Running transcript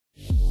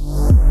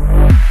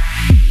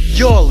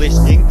You're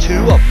listening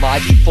to A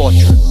Mighty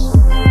Fortress.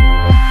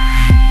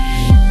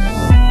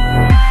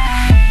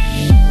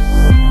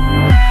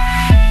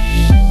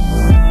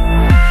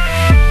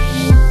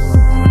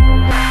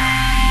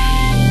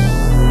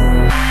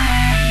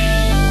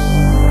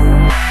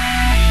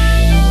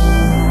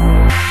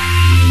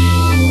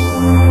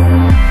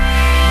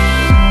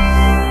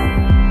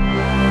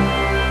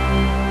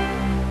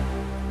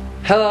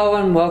 Hello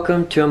and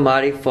welcome to A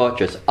Mighty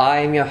Fortress. I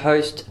am your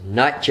host,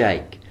 Knight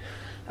Jake.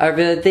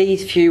 Over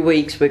these few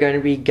weeks we're going to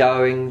be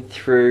going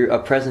through a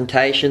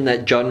presentation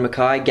that John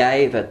Mackay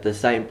gave at the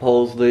St.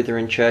 Paul's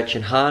Lutheran Church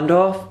in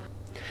Hahndorf.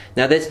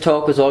 Now this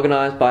talk was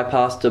organised by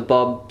Pastor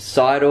Bob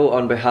Seidel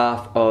on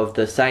behalf of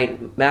the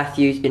St.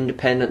 Matthew's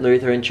Independent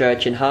Lutheran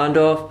Church in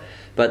Hahndorf,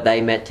 but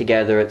they met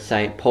together at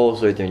St.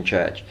 Paul's Lutheran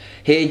Church.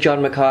 Here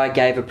John Mackay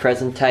gave a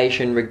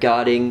presentation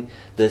regarding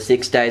the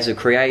 6 days of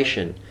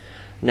creation.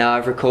 Now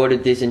I've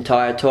recorded this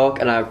entire talk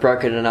and I've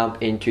broken it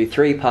up into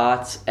 3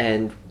 parts,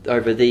 and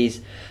over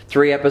these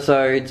 3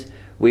 episodes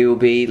we will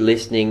be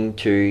listening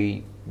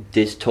to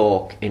this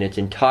talk in its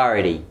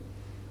entirety.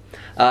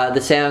 The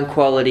sound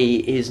quality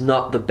is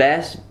not the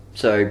best,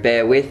 so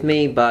bear with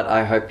me, but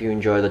I hope you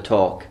enjoy the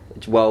talk.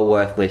 It's well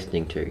worth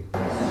listening to.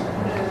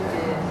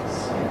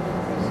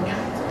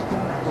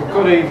 Well,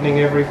 good evening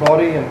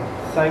everybody, and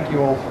thank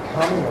you all for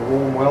coming. A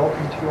warm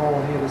welcome to you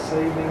all here this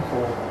evening.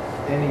 For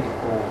any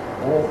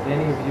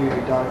of you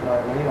who don't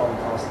know me, I'm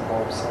Pastor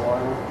Bob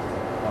Seidel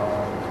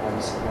from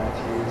St.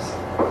 Matthew's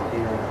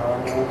here in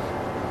Hahndorf,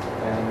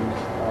 and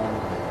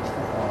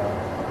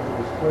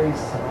we're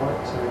pleased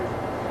tonight to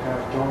have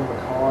John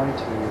Mackay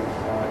to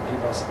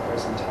give us a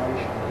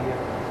presentation here.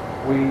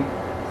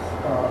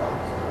 A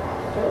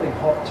fairly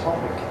hot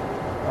topic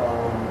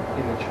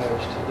in the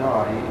church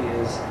today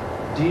is,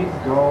 did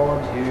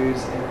God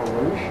use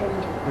evolution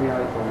to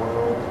create the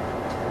world,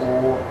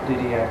 or did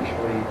he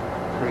actually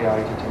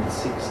create it in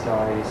 6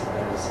 days,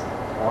 as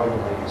I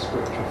believe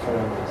Scripture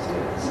firmly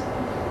says?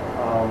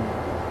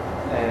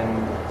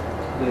 And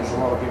there's a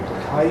lot of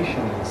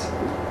implications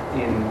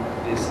in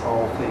this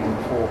whole thing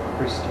for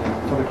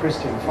the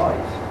Christian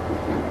faith,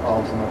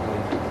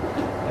 ultimately.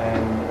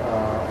 And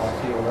I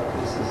feel that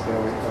this is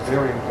a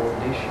very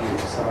important issue.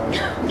 So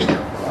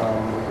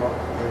we're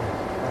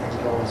having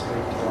John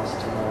speak to us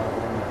tonight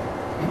on that.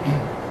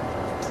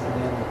 And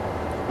then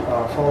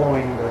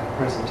following the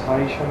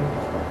presentation,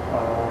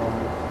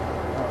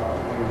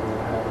 we will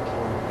have a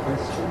time of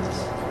questions,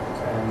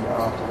 and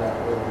after that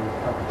there will be a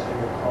cup of tea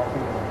or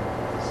coffee and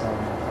some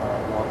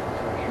light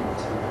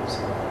refreshments here as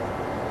well.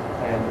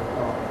 And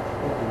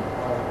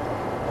I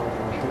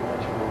should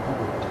mention we'll have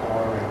a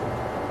retiring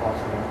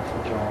offering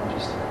for John,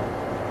 just to help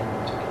him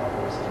to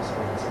cover his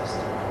expenses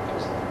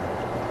tonight.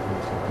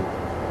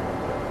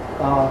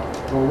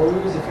 The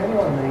loos, if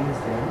anyone needs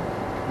them,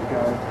 you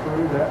go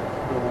through that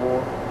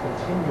door,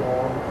 continue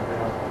on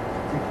about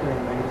 15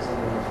 metres, and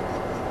then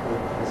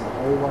there's a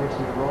hallway to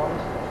your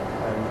right,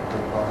 and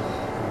they're both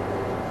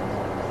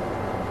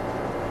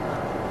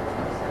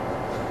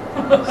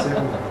in 7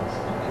 minutes.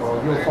 Well,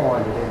 you'll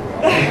find it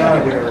anyway. You know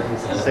where it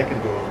is. Second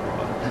door.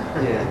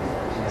 Yeah.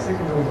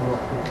 Second door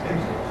right.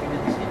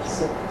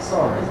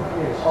 Sorry.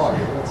 Yeah. Oh,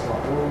 yeah, that's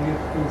right. Well, you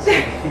can see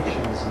the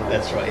kitchens now.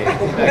 That's right, yeah.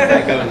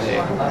 Go in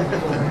there.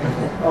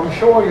 I'm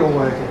sure you'll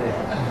work it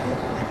out.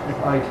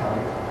 Okay.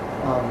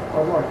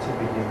 I'd like to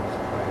begin with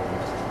prayer.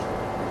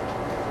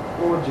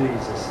 Lord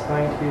Jesus,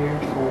 thank you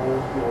for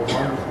your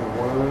wonderful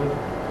word,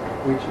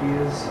 which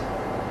is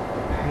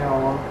the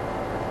power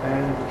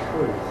and the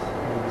truth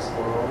in this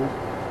world.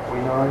 We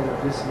know that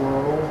this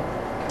world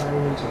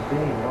came into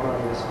being, not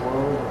only this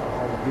world, but the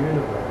whole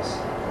universe,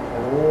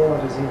 and all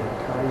that is in it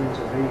came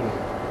into being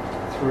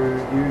through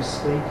you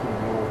speaking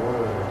your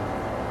word.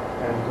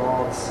 And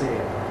God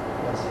said,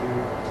 as you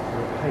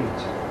repeat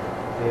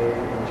there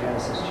in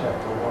Genesis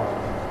chapter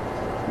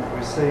 1,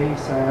 we see,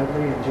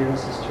 sadly, in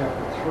Genesis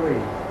chapter 3,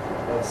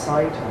 that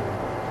Satan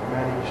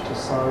managed to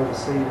sow the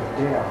seed of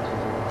doubt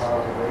into the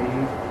heart of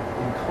Eve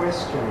in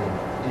questioning,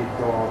 did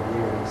God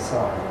really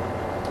say?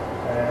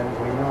 And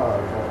we know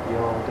that the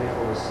old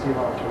devil is still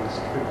up to his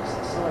tricks,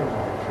 the same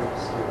old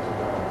tricks still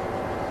today.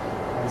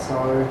 And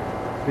so,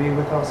 be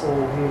with us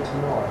all here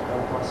tonight.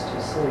 Help us to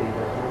see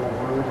that your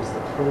word is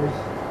the truth,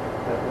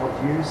 that what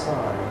you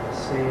say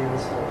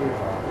stands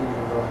forever,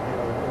 even though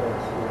heaven and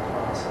earth will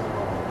pass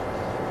away.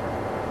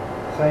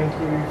 Thank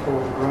you for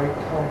the great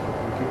comfort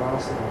you give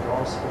us in the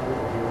gospel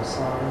of your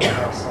Son,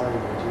 our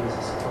Saviour,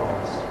 Jesus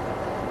Christ,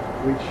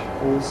 which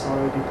also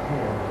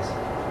depends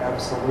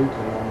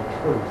absolutely on the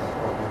truth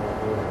of your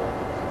word.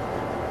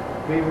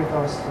 Be with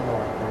us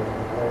tonight, Lord,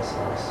 and bless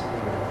us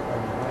here,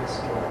 and bless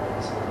John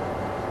as well.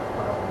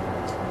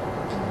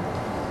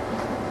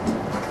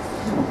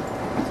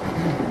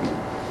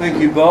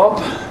 Thank you, Bob.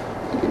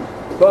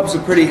 Bob's a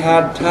pretty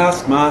hard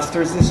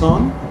taskmaster. Is this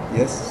on?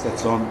 Yes,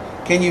 that's on.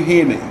 Can you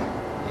hear me?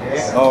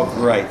 Yes. Oh,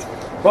 great.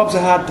 Bob's a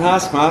hard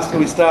taskmaster.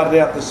 We started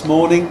out this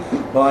morning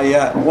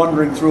by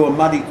wandering through a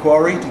muddy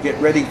quarry to get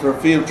ready for a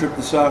field trip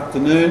this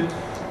afternoon.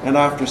 And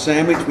after a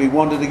sandwich, we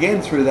wandered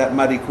again through that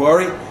muddy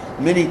quarry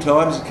many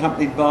times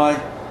accompanied by,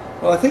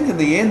 well, I think in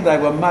the end they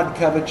were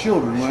mud-covered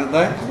children, weren't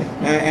they?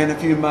 And a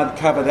few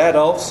mud-covered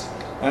adults.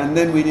 And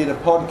then we did a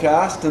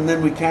podcast, and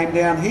then we came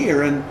down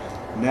here, and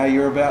now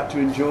you're about to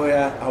enjoy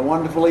a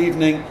wonderful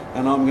evening,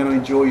 and I'm going to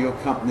enjoy your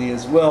company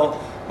as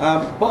well.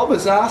 Bob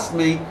has asked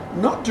me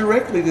not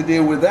directly to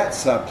deal with that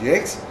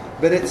subject,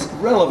 but it's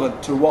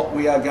relevant to what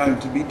we are going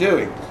to be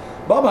doing.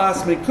 Bob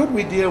asked me, could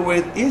we deal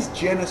with, is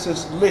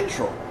Genesis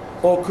literal,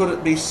 or could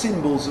it be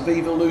symbols of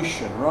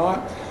evolution, right?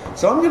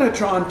 So I'm going to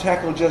try and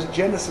tackle just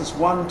Genesis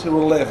 1 to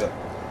 11.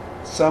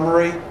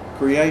 Summary,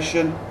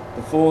 creation,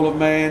 the fall of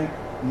man,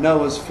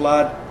 Noah's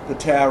flood, the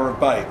Tower of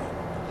Babel.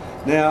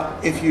 Now,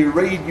 if you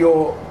read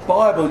your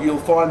Bible, you'll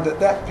find that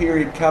that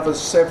period covers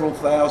several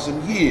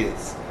thousand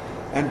years.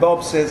 And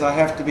Bob says I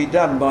have to be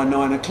done by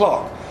 9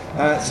 o'clock.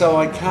 So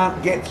I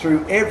can't get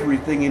through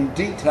everything in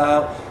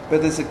detail,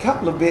 but there's a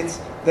couple of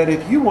bits that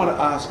if you want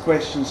to ask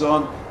questions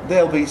on,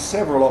 there'll be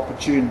several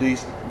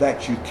opportunities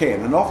that you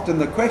can. And often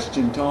the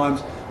question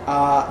times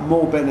are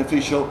more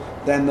beneficial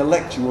than the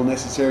lecture will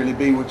necessarily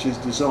be, which is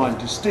designed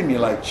to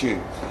stimulate you.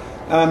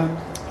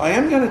 I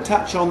am going to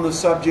touch on the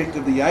subject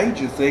of the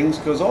age of things,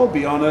 because I'll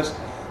be honest,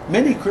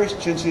 many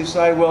Christians who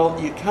say, well,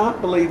 you can't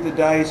believe the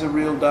days are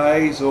real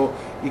days, or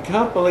you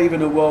can't believe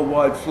in a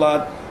worldwide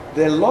flood,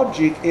 their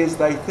logic is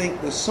they think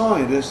the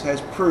scientist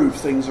has proved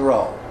things are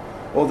old,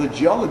 or the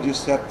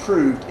geologists have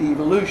proved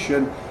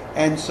evolution,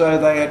 and so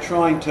they are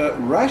trying to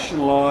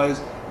rationalise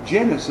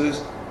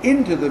Genesis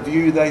into the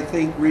view they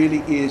think really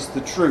is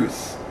the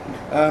truth.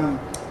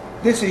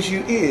 This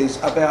issue is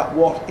about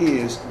what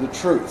is the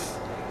truth.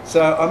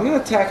 So I'm going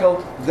to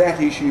tackle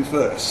that issue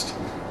first.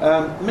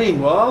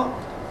 Meanwhile,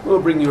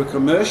 we'll bring you a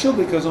commercial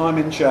because I'm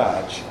in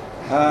charge.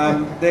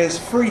 There's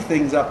free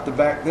things up the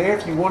back there.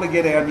 If you want to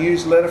get our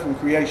newsletter from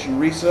Creation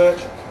Research,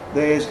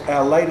 there's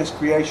our latest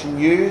creation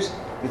news.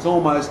 It's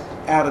almost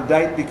out of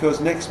date because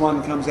next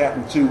one comes out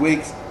in 2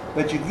 weeks,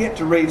 but you get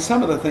to read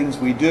some of the things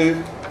we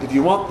do. If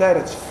you want that,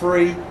 it's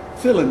free.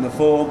 Fill in the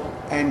form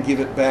and give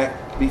it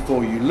back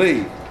before you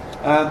leave.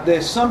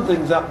 There's some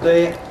things up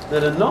there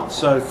that are not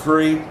so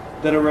free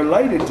that are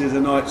related to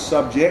tonight's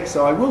subject,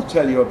 so I will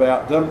tell you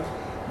about them.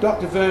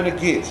 Dr. Werner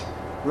Gitt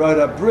wrote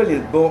a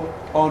brilliant book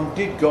on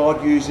Did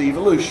God Use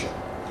Evolution?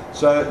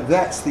 So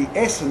that's the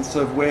essence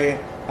of where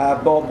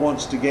Bob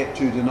wants to get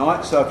to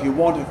tonight. So if you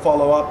want to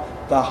follow up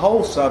the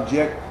whole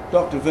subject,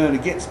 Dr. Werner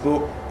Gitt's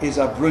book is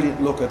a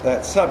brilliant look at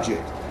that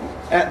subject.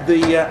 At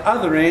the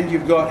other end,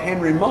 you've got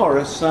Henry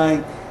Morris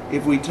saying,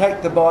 if we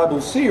take the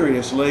Bible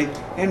seriously,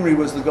 Henry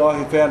was the guy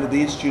who founded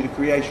the Institute of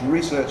Creation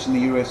Research in the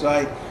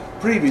USA,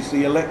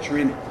 previously a lecturer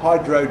in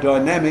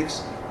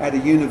hydrodynamics at a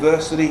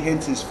university,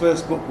 hence his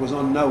first book was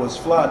on Noah's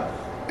flood.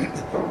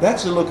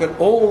 That's a look at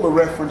all the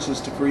references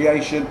to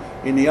creation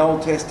in the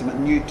Old Testament,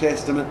 New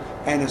Testament,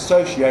 and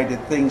associated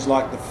things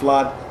like the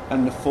flood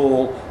and the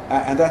fall,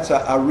 and that's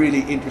a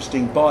really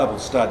interesting Bible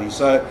study.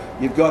 So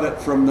you've got it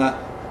from the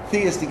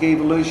theistic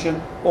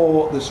evolution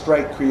or the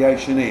straight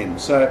creation end.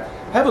 So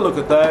have a look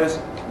at those,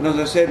 and as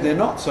I said, they're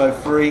not so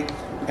free,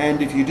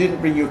 and if you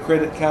didn't bring your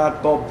credit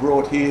card, Bob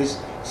brought his,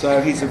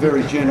 so he's a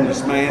very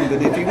generous man,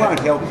 but if he won't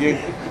help you,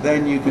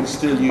 then you can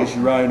still use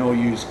your own or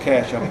use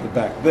cash up the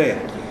back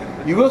there.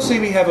 You will see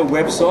we have a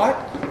website,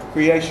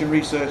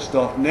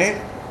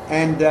 creationresearch.net,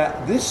 and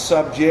this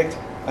subject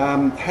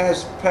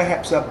has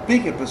perhaps a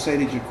bigger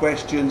percentage of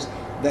questions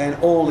than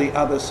all the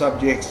other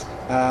subjects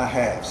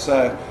have.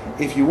 So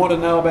if you want to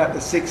know about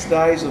the 6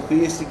 days of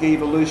theistic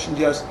evolution,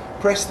 just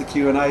press the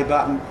Q&A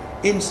button,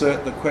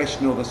 insert the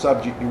question or the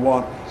subject you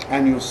want,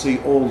 and you'll see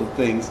all the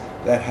things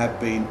that have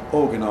been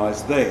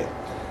organised there.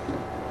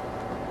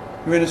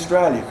 You're in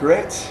Australia,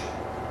 correct?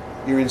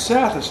 You're in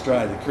South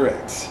Australia,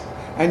 correct?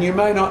 And you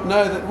may not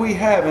know that we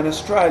have an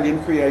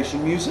Australian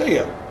Creation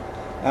Museum.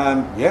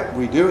 Yep,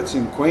 we do. It's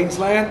in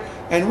Queensland,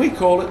 and we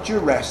call it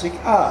Jurassic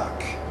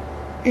Ark.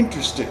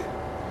 Interesting.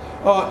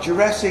 Oh,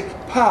 Jurassic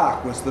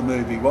Park was the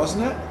movie,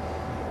 wasn't it?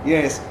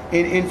 Yes.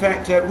 In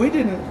fact, we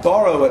didn't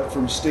borrow it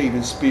from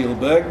Steven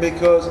Spielberg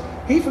because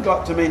he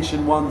forgot to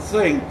mention one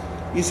thing.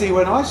 You see,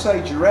 when I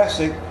say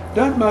Jurassic,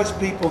 don't most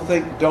people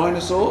think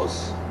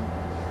dinosaurs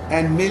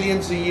and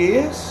millions of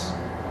years?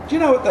 Do you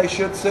know what they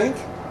should think?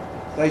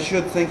 They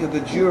should think of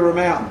the Jura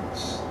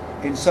Mountains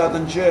in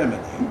southern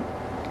Germany,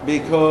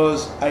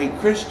 because a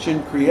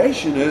Christian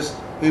creationist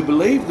who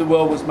believed the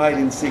world was made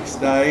in 6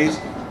 days,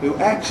 who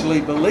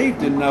actually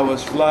believed in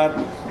Noah's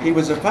flood, he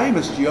was a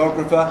famous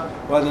geographer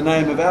by the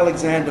name of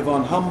Alexander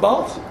von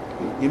Humboldt.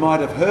 You might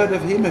have heard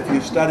of him if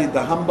you've studied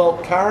the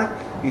Humboldt current.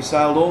 He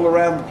sailed all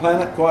around the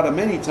planet quite a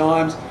many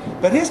times,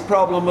 but his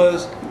problem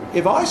was,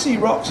 if I see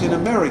rocks in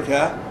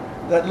America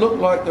that look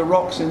like the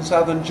rocks in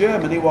southern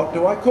Germany, what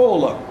do I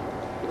call them?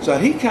 So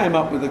he came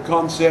up with the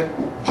concept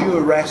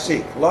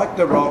Jurassic, like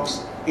the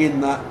rocks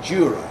in the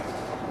Jura.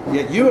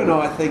 Yet you and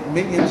I think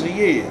millions of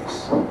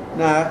years.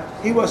 No,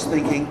 he was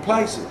thinking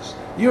places.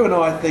 You and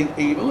I think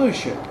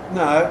evolution.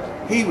 No,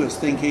 he was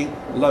thinking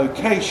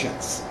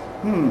locations.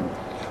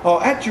 Oh,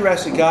 at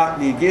Jurassic Ark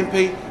near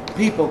Gympie,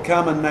 people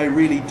come and they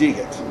really dig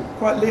it,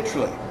 quite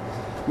literally.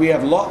 We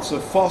have lots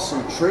of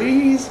fossil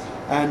trees,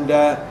 and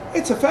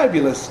it's a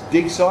fabulous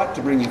dig site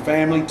to bring your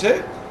family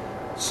to.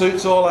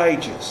 Suits all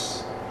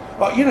ages.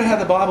 Oh, you know how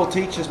the Bible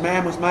teaches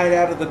man was made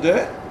out of the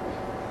dirt?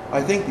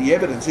 I think the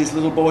evidence is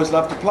little boys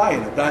love to play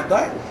in it, don't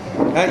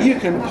they? You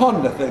can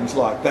ponder things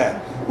like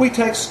that. We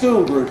take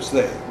school groups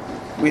there.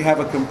 We have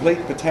a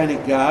complete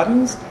botanic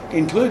gardens,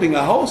 including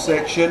a whole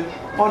section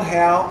on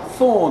how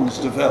thorns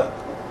develop.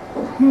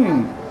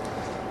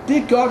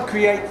 Did God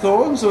create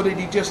thorns, or did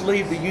he just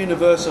leave the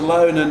universe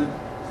alone and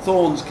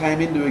thorns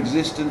came into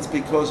existence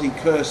because he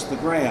cursed the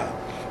ground?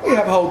 We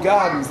have whole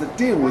gardens that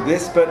deal with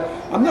this, but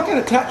I'm not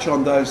going to touch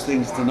on those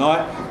things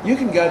tonight. You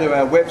can go to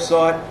our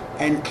website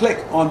and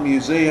click on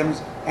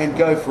museums and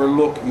go for a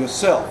look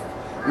yourself.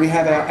 We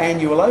have our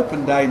annual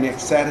open day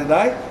next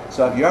Saturday,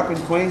 so if you're up in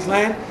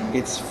Queensland,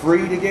 it's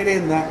free to get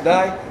in that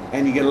day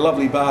and you get a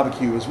lovely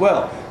barbecue as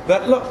well.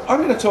 But look,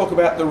 I'm going to talk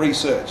about the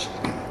research.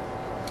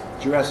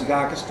 Jurassic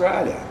Ark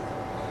Australia.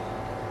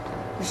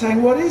 You're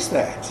saying, what is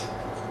that?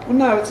 Well,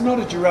 no, it's not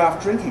a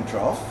giraffe drinking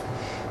trough.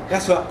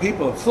 That's what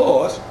people have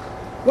thought.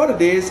 What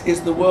it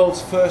is the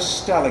world's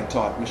first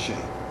stalactite machine.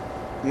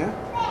 Yeah?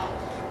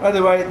 By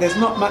the way, there's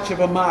not much of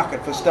a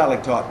market for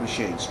stalactite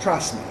machines,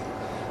 trust me.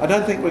 I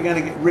don't think we're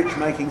going to get rich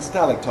making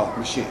stalactite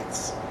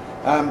machines.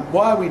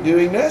 Why are we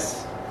doing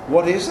this?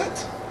 What is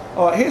it?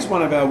 Oh, here's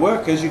one of our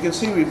workers. You can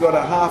see we've got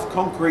a half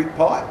concrete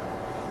pipe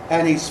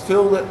and he's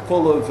filled it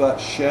full of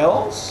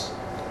shells.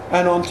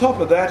 And on top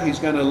of that, he's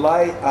going to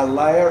lay a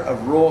layer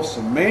of raw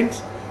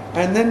cement,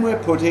 and then we're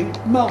putting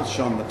mulch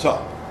on the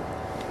top.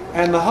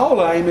 And the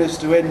whole aim is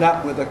to end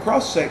up with a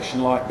cross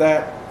section like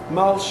that: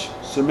 mulch,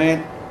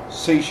 cement,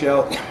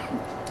 seashell,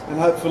 and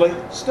hopefully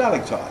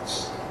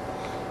stalactites.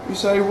 You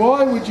say,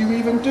 why would you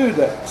even do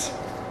that?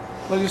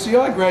 Well, you see,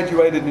 I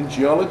graduated in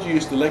geology,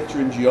 used to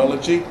lecture in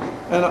geology,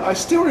 and I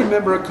still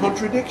remember a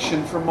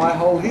contradiction from my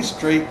whole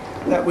history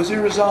that was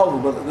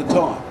irresolvable at the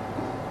time.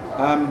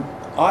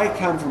 I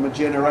come from a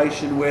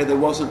generation where there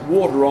wasn't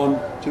water on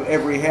to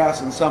every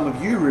house, and some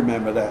of you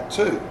remember that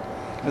too.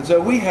 And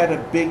so we had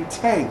a big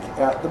tank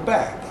out the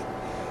back.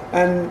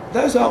 And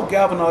those old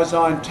galvanised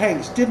iron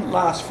tanks didn't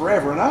last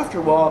forever, and after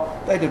a while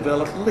they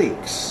developed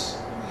leaks.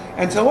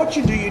 And so what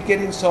you do, you'd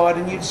get inside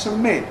and you'd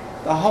cement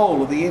the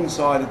whole of the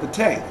inside of the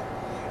tank.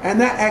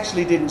 And that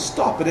actually didn't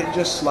stop it, it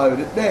just slowed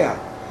it down.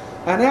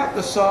 And out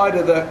the side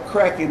of the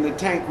crack in the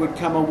tank would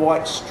come a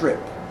white strip.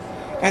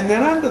 And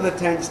then under the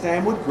tank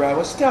stand would grow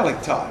a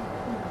stalactite.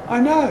 I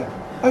know,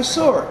 I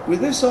saw it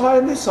with this eye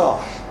and this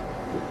eye.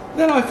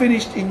 Then I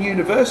finished in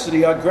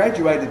university. I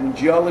graduated in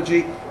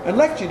geology and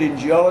lectured in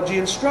geology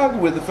and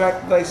struggled with the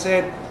fact that they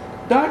said,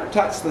 don't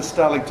touch the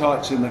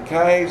stalactites in the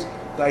caves,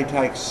 they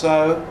take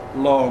so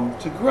long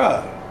to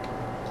grow.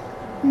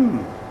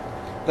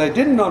 They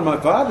didn't on my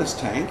father's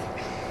tank.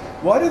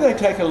 Why do they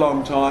take a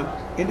long time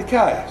in the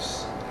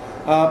caves?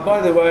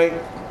 By the way,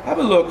 have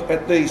a look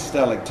at these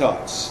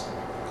stalactites,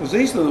 because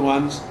these are the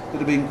ones that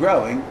have been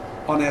growing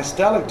on our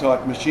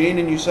stalactite machine.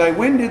 And you say,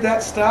 when did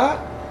that start?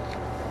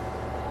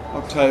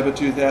 October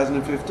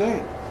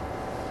 2015.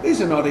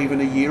 These are not even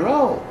a year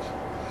old.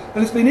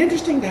 And it's been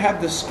interesting to have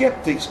the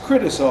skeptics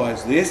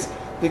criticise this,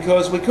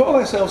 because we call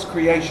ourselves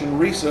creation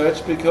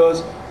research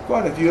because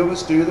quite a few of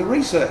us do the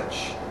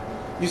research.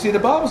 You see, the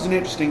Bible's an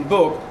interesting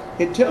book.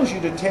 It tells you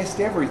to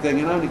test everything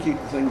and only keep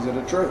the things that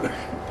are true.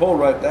 Paul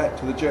wrote that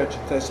to the church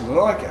of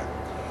Thessalonica.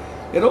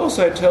 It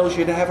also tells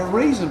you to have a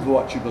reason for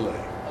what you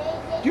believe.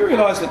 Do you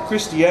realise that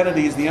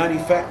Christianity is the only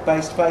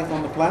fact-based faith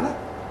on the planet?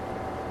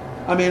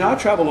 I mean, I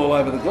travel all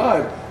over the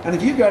globe, and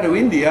if you go to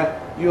India,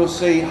 you'll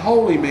see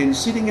holy men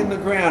sitting in the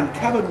ground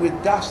covered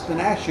with dust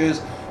and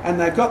ashes, and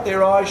they've got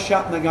their eyes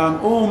shut and they're going,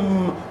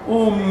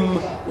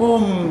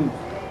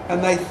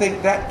 and they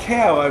think that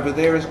cow over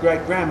there is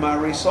great-grandma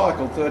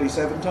recycled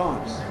 37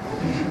 times.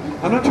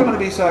 I'm not trying to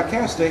be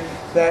sarcastic,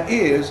 that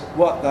is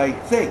what they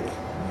think.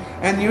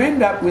 And you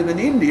end up with an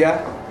India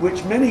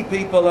which many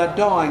people are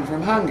dying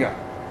from hunger.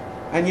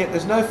 And yet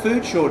there's no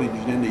food shortage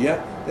in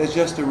India, there's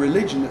just a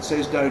religion that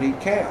says don't eat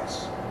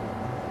cows.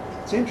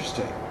 It's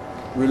interesting.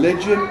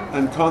 Religion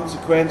and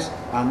consequence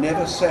are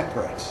never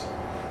separate.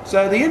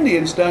 So the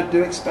Indians don't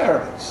do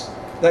experiments.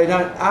 They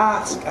don't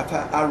ask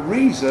for a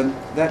reason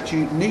that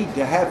you need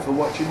to have for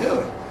what you're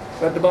doing.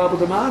 But the Bible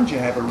demands you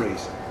have a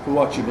reason for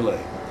what you believe.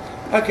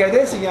 Okay,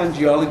 there's a young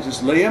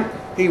geologist, Liam.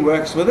 He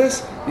works with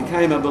us,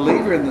 became a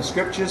believer in the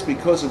scriptures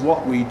because of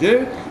what we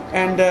do.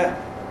 And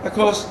of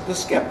course, the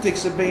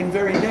skeptics have been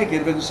very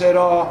negative and said,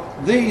 oh,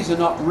 these are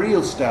not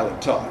real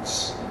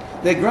stalactites.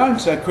 They're grown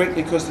so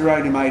quickly because they're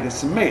only made of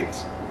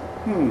cement.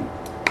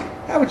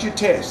 How would you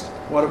test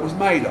what it was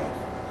made of?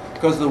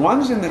 Because the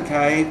ones in the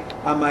cave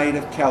are made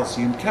of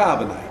calcium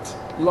carbonate,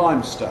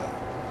 limestone,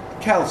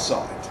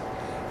 calcite.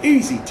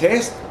 Easy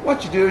test.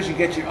 What you do is you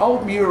get your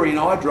old Murine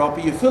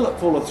eyedropper, you fill it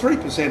full of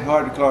 3%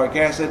 hydrochloric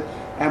acid,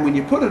 and when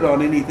you put it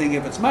on anything,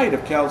 if it's made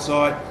of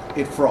calcite,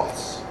 it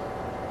froths.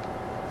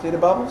 See the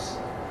bubbles?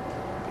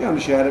 Beyond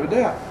a shadow of a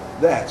doubt,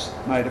 that's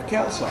made of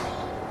calcite.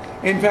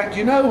 In fact,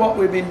 you know what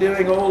we've been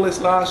doing all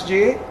this last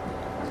year?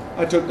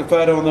 I took the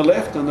photo on the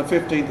left on the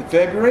 15th of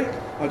February,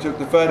 I took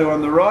the photo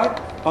on the right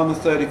on the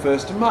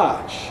 31st of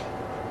March.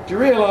 Do you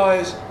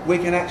realise we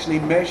can actually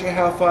measure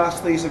how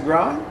fast these are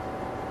growing?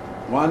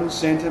 1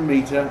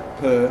 centimetre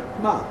per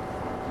month.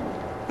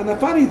 And the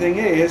funny thing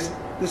is,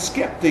 the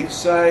skeptics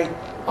say,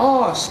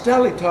 oh,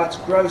 stalactites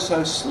grow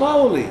so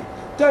slowly.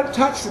 Don't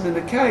touch them in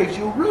the caves,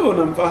 you'll ruin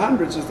them for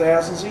hundreds of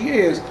thousands of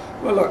years.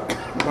 Well, look,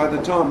 by the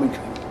time we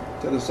come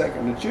to the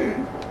 2nd of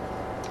June,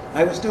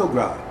 they were still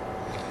growing.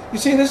 You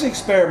see, this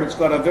experiment's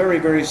got a very,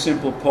 very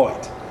simple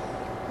point.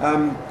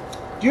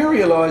 Do you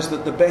realise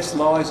that the best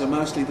lies are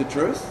mostly the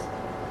truth?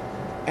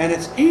 And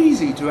it's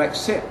easy to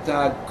accept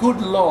a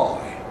good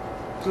lie.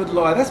 Good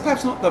lie. That's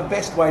perhaps not the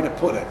best way to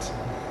put it.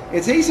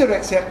 It's easy to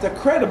accept a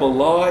credible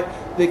lie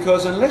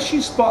because unless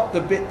you spot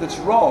the bit that's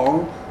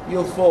wrong,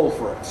 you'll fall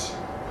for it.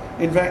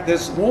 In fact,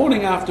 there's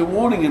warning after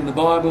warning in the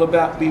Bible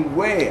about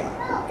beware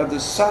of the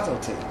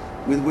subtlety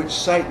with which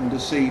Satan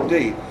deceived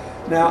Eve.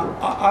 Now,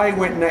 I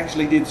went and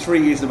actually did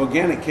 3 years of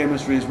organic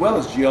chemistry as well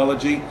as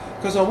geology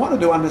because I wanted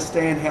to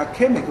understand how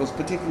chemicals,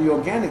 particularly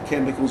organic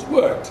chemicals,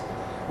 worked.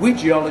 We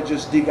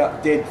geologists dig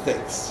up dead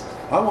things.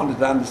 I wanted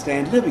to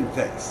understand living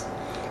things.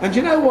 And do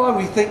you know why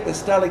we think the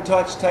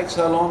stalactites take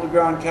so long to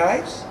grow in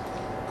caves?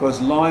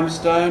 Because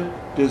limestone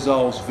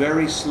dissolves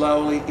very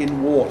slowly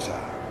in water.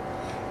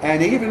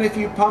 And even if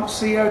you pump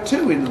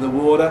CO2 into the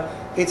water,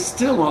 it's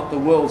still not the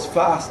world's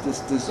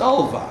fastest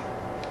dissolver.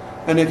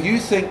 And if you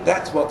think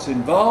that's what's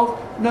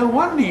involved, no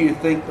wonder you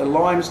think the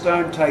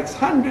limestone takes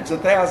hundreds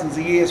of thousands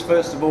of years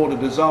first of all to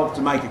dissolve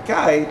to make a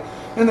cave,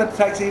 and it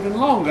takes even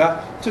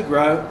longer to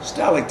grow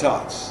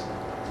stalactites.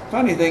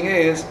 Funny thing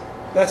is,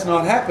 that's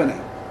not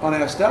happening on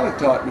our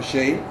stalactite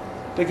machine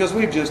because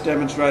we've just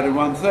demonstrated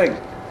one thing.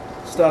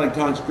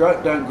 Stalactites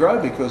don't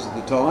grow because of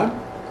the time,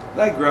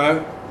 they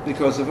grow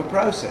because of a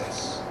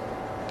process.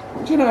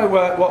 Do you know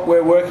what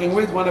we're working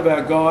with? One of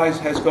our guys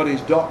has got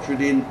his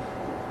doctorate in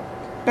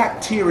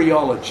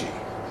bacteriology.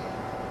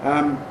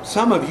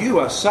 Some of you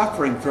are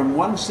suffering from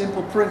one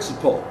simple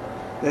principle.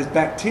 There's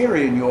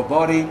bacteria in your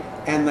body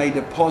and they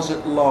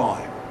deposit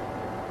lime.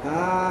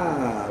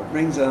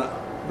 Brings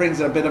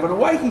a bit of an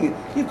awakening.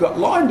 You've got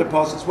lime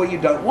deposits where you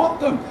don't want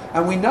them,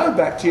 and we know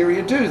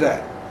bacteria do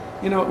that.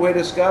 You know what we're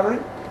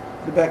discovering?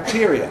 The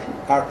bacteria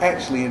are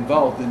actually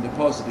involved in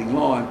depositing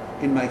lime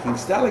in making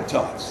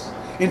stalactites.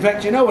 In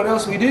fact, you know what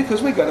else we do?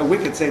 Because we've got a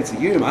wicked sense of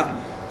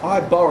humour. I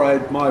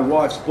borrowed my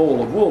wife's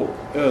ball of wool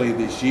earlier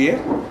this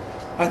year.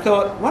 I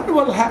thought, wonder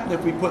what will happen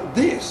if we put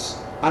this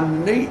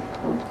underneath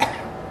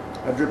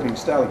a dripping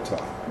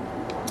stalactite.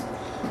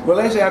 Well,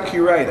 there's our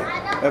curator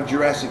of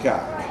Jurassic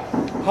Ark,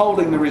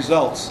 holding the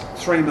results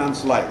 3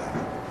 months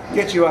later.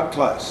 Get you up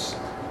close.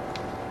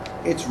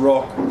 It's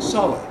rock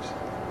solid.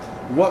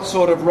 What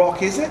sort of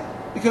rock is it?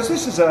 Because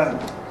this is a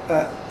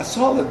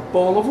solid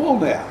ball of wool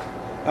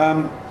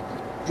now.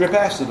 Drip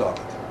acid on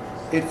it.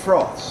 It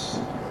froths.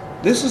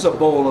 This is a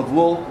ball of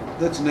wool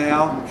that's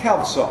now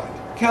calcite,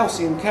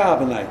 calcium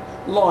carbonate,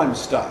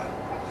 limestone.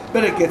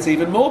 But it gets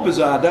even more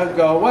bizarre. Don't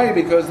go away,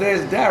 because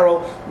there's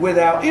Daryl with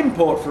our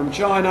import from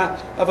China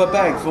of a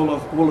bag full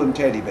of woolen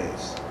teddy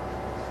bears.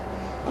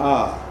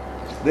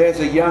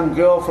 There's a young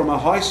girl from a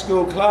high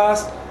school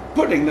class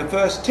putting the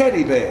first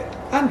teddy bear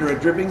under a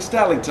dripping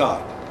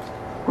stalactite.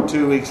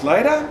 2 weeks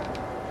later,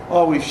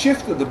 we've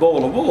shifted the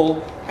ball of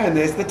wool and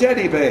there's the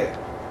teddy bear.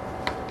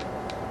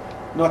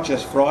 Not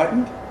just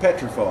frightened,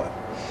 petrified.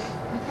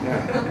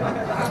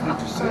 Yeah.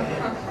 Interesting.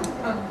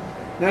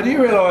 Now, do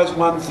you realise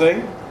one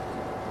thing?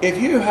 If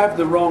you have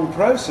the wrong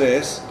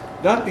process,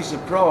 don't be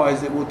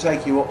surprised it will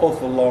take you an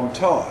awful long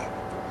time.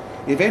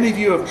 If any of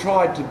you have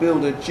tried to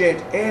build a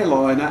jet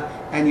airliner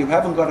and you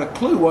haven't got a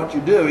clue what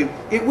you're doing,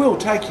 it will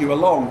take you a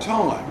long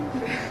time.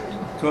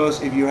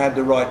 Because if you had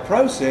the right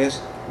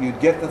process, you'd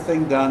get the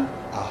thing done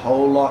a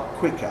whole lot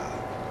quicker.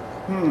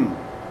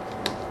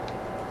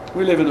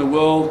 We live in a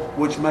world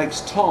which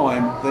makes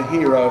time the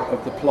hero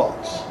of the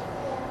plot.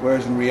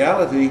 Whereas in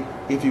reality,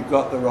 if you've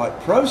got the right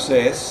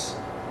process,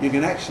 you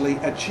can actually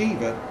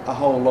achieve it a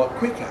whole lot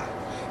quicker.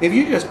 If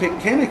you just pick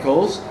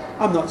chemicals,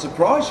 I'm not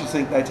surprised you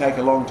think they take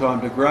a long time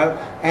to grow,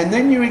 and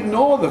then you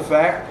ignore the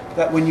fact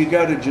that when you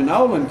go to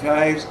Jenolan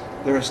caves,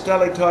 there are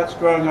stalactites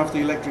growing off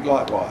the electric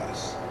light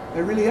wires.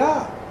 There really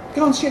are.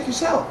 Go and check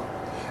yourself.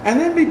 And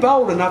then be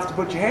bold enough to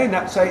put your hand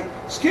up and say,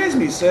 excuse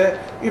me,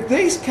 sir, if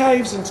these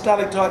caves and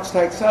stalactites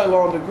take so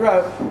long to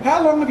grow,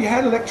 how long have you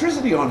had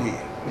electricity on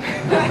here?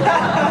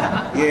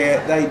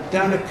 Yeah, they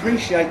don't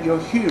appreciate your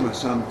humour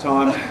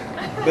sometimes.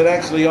 But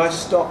actually, I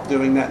stopped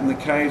doing that in the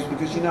caves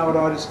because you know what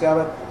I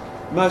discovered?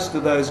 Most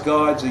of those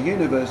guides are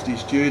university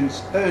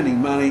students earning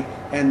money,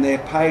 and they're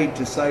paid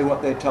to say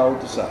what they're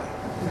told to say.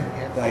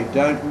 They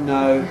don't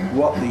know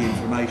what the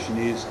information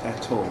is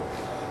at all.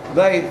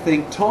 They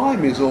think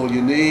time is all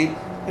you need.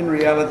 In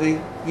reality,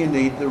 you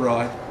need the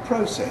right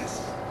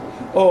process.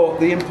 Or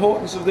the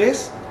importance of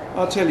this,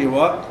 I'll tell you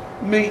what,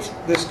 meet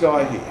this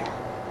guy here.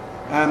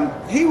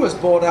 He was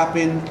brought up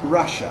in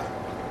Russia,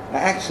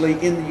 actually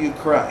in the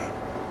Ukraine,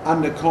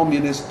 under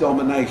communist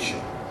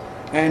domination.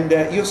 And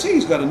you'll see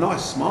he's got a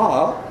nice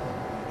smile.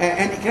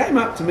 And he came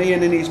up to me,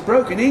 and in his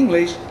broken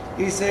English,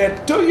 He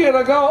said, 2 years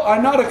ago,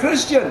 I'm not a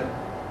Christian.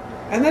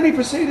 And then he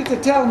proceeded to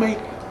tell me,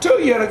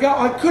 2 years ago,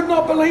 I could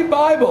not believe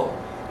Bible.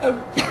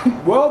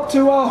 World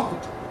too old.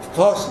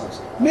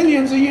 Fossils.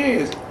 Millions of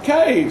years.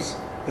 Caves.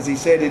 As he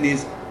said in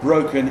his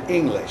broken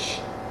English.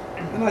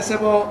 And I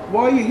said, well,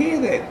 why are you here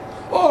then?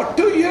 Oh,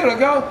 2 years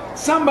ago,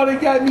 somebody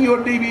gave me your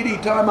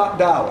DVD, Time Up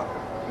Darwin.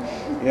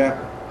 Yeah.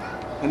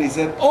 And he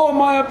said, oh,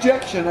 my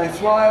objection, they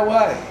fly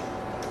away.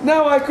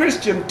 Now I'm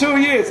Christian,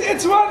 2 years.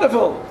 It's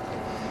wonderful.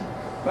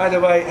 By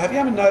the way, have you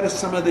ever noticed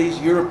some of these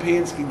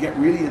Europeans can get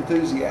really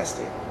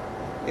enthusiastic?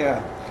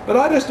 Yeah. But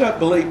I just don't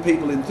believe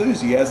people's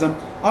enthusiasm.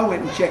 I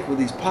went and checked with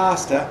his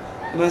pastor,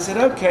 and I said,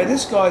 okay,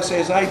 this guy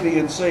says A, B,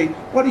 and C.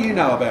 What do you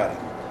know about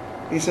him?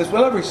 He says,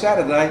 well, every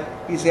Saturday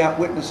he's out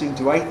witnessing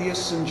to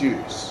atheists and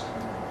Jews.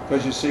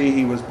 Because you see,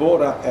 he was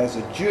brought up as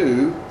a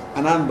Jew,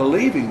 an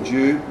unbelieving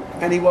Jew,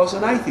 and he was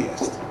an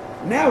atheist.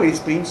 Now he's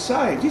been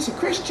saved. He's a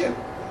Christian.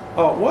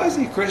 Oh, why is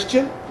he a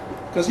Christian?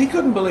 Because he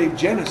couldn't believe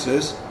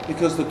Genesis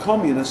because the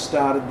communists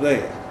started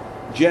there.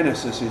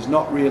 Genesis is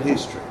not real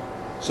history.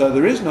 So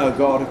there is no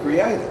God who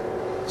created.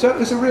 So it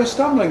was a real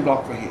stumbling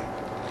block for him.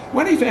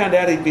 When he found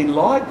out he'd been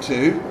lied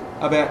to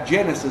about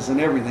Genesis and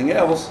everything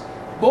else,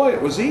 boy,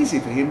 it was easy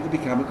for him to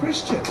become a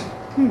Christian.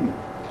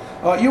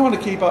 You want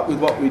to keep up with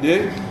what we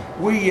do?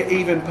 We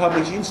even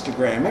publish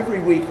Instagram every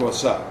week or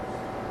so.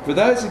 For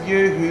those of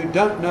you who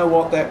don't know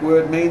what that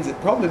word means, it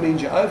probably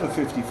means you're over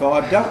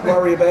 55. Don't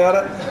worry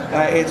about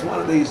it. It's one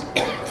of these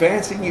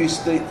fancy new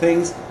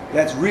things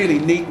that's really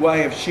neat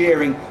way of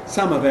sharing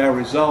some of our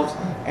results,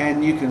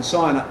 and you can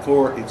sign up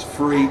for it. It's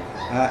free,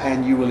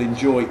 and you will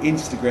enjoy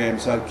Instagram.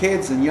 So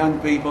kids and young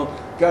people,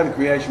 go to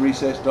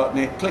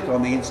creationresearch.net, click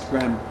on the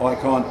Instagram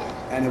icon,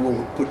 and it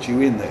will put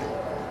you in there.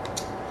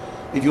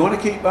 If you want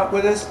to keep up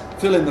with us,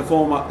 fill in the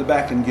form up the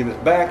back and give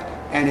it back.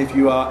 And if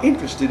you are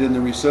interested in the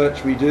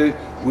research we do,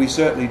 we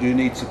certainly do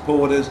need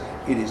supporters.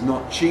 It is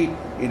not cheap.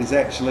 It is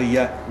actually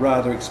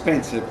rather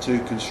expensive to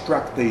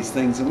construct these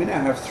things. And we now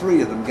have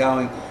 3 of them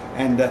going,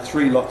 and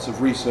 3 lots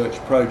of research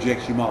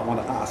projects. You might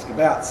want to ask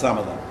about some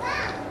of them.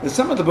 There's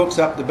some of the books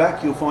up the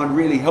back you'll find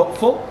really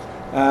helpful.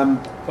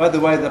 By the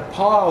way, the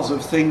piles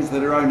of things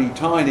that are only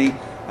tiny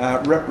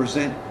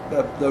represent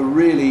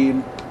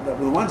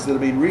the ones that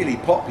have been really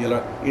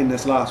popular in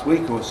this last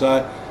week or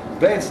so.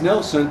 Vance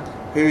Nelson,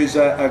 who's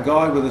a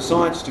guy with a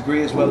science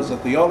degree as well as a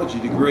theology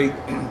degree,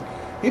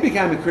 he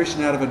became a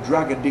Christian out of a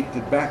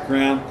drug-addicted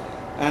background,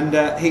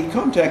 and he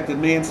contacted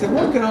me and said,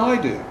 what can I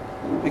do?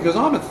 Because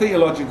I'm a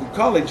theological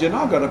college and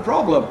I've got a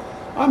problem.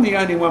 I'm the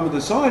only one with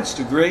a science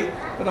degree,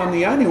 but I'm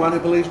the only one who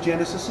believes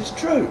Genesis is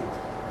true.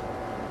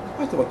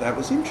 I thought that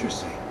was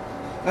interesting.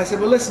 I said,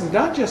 well, listen,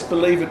 don't just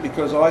believe it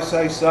because I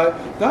say so.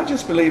 Don't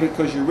just believe it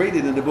because you read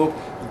it in a book.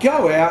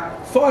 Go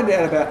out, find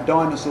out about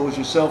dinosaurs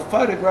yourself,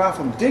 photograph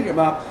them, dig them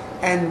up,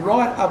 and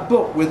write a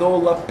book with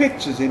all the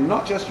pictures in,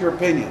 not just your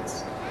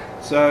opinions.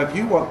 So if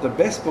you want the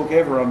best book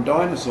ever on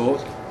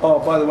dinosaurs, oh,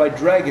 by the way,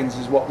 dragons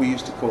is what we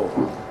used to call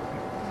them.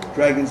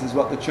 Dragons is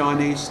what the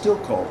Chinese still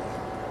call them.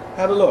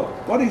 Have a look.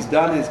 What he's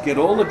done is get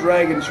all the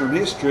dragons from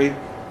history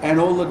and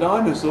all the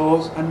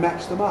dinosaurs and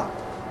match them up.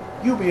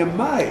 You'll be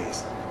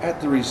amazed at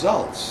the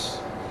results.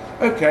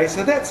 Okay,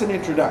 so that's an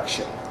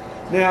introduction.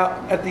 Now,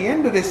 at the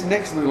end of this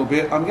next little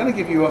bit, I'm going to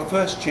give you a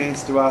first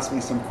chance to ask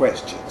me some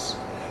questions.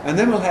 And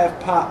then we'll have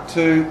part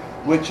 2,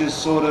 which is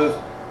sort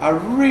of a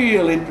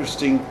real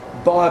interesting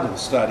Bible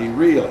study,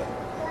 really.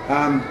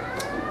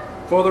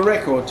 For the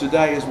record,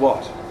 today is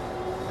what?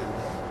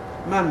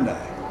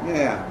 Monday.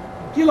 Yeah.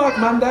 Do you like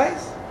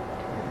Mondays?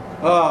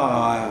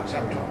 Oh,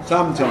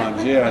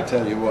 sometimes, yeah, I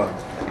tell you what.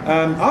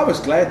 I was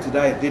glad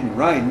today it didn't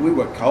rain. We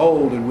were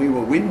cold and we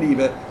were windy,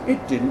 but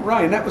it didn't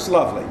rain. That was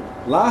lovely.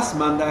 Last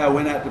Monday I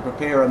went out to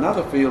prepare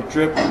another field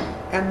trip,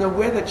 and the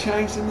weather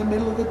changed in the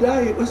middle of the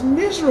day. It was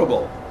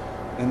miserable.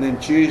 And then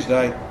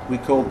Tuesday we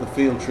called the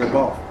field trip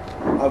off.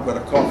 I've got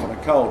a cough and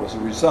a cold as a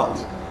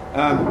result.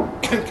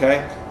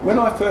 Okay, when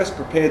I first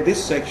prepared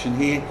this section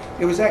here,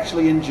 it was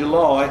actually in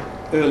July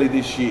early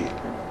this year.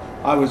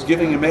 I was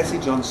giving a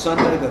message on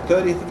Sunday the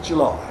 30th of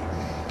July.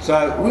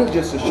 So we'll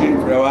just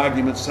assume for our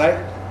argument's sake,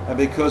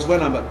 because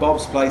when I'm at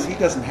Bob's place he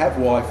doesn't have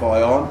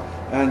Wi-Fi on,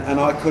 and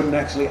I couldn't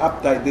actually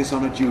update this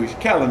on a Jewish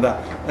calendar.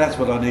 That's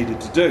what I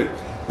needed to do.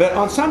 But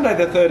on Sunday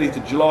the 30th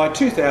of July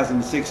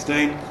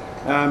 2016,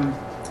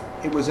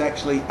 it was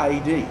actually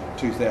AD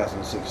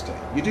 2016.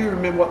 You do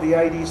remember what the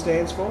AD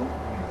stands for?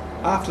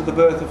 After the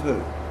birth of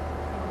who?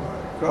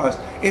 Christ.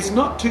 It's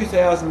not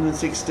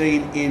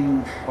 2016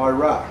 in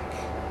Iraq,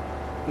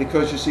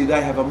 because you see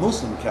they have a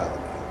Muslim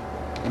calendar,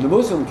 and the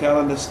Muslim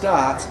calendar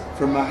starts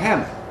from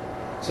Muhammad,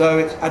 so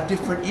it's a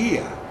different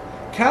year.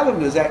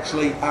 Calendars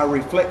actually are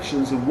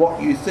reflections of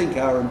what you think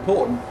are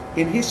important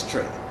in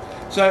history.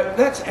 So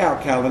that's our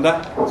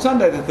calendar,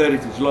 Sunday the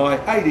 30th of July,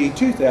 AD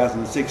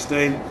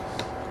 2016,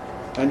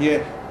 and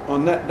yet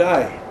on that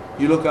day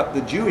you look up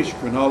the Jewish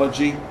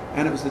chronology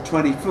and it was the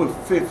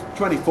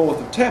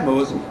 24th of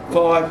Tammuz,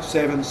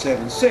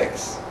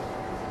 5776.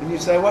 And you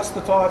say, what's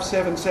the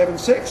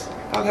 5776?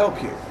 I'll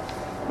help you.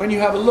 When you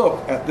have a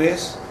look at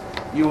this,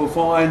 you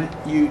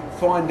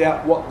find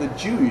out what the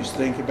Jews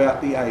think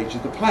about the age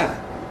of the planet.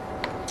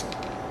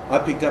 I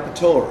picked up a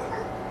Torah.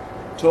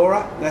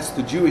 Torah, that's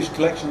the Jewish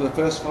collection of the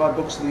first 5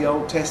 books of the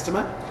Old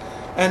Testament.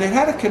 And it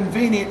had a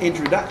convenient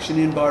introduction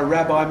in by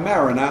Rabbi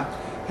Mariner,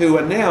 who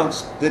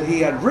announced that he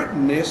had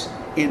written this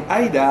in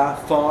Adar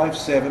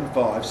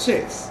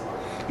 5756.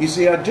 You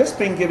see, I'd just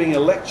been giving a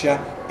lecture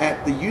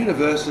at the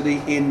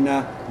university in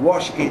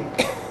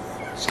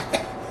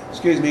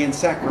in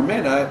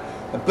Sacramento,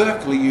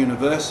 Berkeley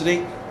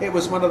University. It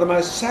was one of the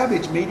most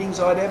savage meetings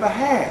I'd ever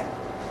had.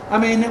 I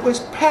mean, it was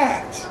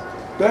packed.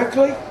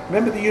 Berkeley,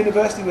 remember the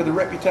university with a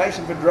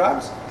reputation for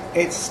drugs?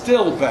 It's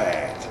still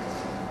bad.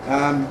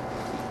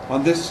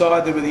 On this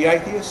side there were the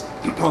atheists,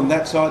 on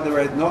that side there were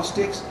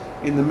agnostics,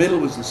 in the middle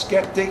was the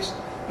skeptics,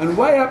 and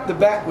way up the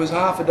back was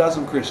half a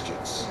dozen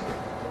Christians.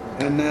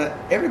 And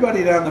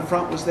everybody down the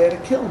front was there to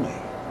kill me.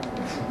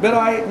 But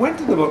I went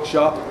to the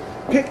bookshop,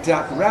 picked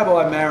up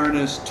Rabbi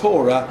Mariner's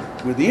Torah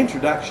with the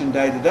introduction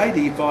dated AD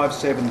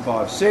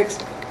 5756,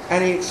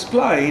 and he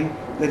explained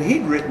that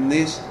he'd written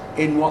this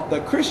in what the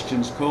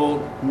Christians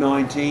called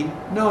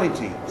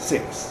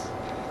 1996.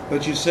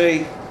 But you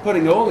see,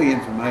 putting all the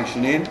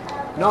information in,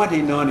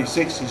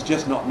 1996 is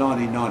just not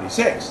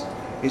 1996.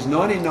 It's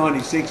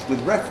 1996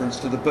 with reference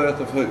to the birth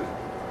of who?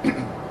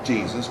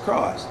 Jesus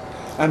Christ.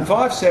 And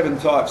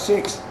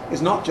 5756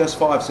 is not just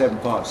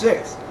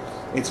 5756.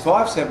 It's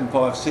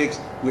 5756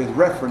 with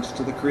reference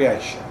to the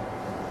creation.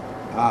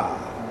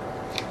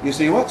 You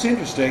see, what's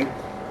interesting,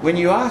 when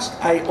you ask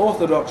an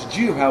Orthodox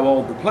Jew how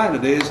old the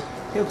planet is,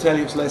 he'll tell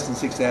you it's less than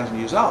 6,000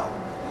 years old.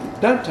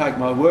 Don't take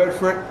my word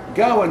for it.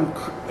 Go and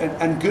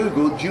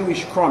Google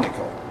Jewish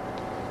Chronicle.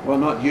 Well,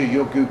 not you.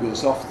 Your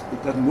Google's off.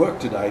 It doesn't work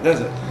today,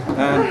 does it?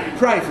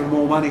 Pray for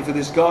more money for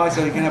this guy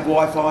so he can have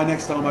Wi-Fi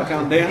next time I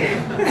come down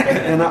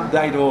and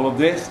update all of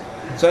this.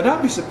 So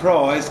don't be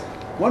surprised.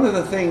 One of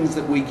the things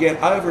that we get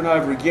over and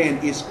over again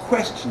is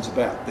questions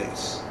about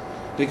this.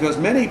 Because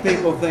many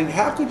people think,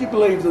 how could you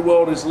believe the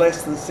world is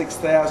less than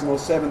 6,000 or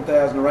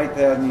 7,000 or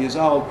 8,000 years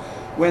old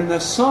when the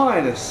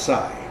scientists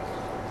say?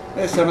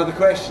 There's another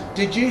question.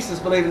 Did Jesus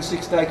believe in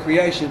 6-day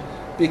creation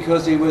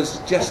because he was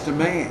just a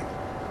man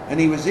and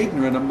he was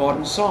ignorant of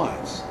modern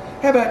science?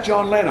 How about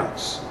John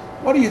Lennox?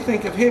 What do you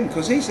think of him?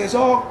 Because he says,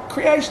 oh,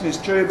 creation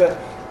is true, but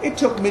it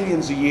took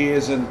millions of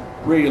years and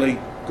really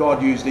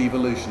God used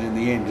evolution in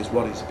the end is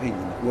what his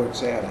opinion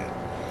works out at.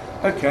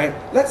 Okay,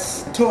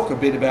 let's talk a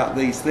bit about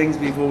these things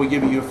before we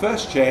give you your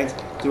first chance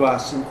to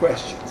ask some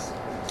questions.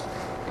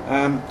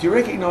 Do you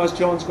recognise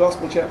John's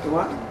Gospel chapter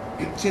 1?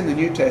 It's in the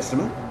New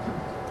Testament.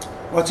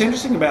 What's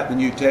interesting about the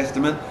New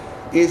Testament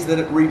is that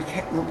it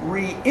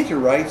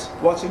reiterates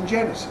what's in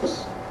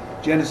Genesis.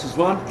 Genesis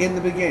 1, in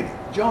the beginning.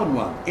 John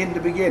 1, in the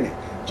beginning.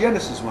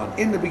 Genesis 1,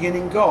 in the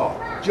beginning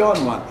God.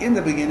 John 1, in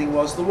the beginning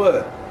was the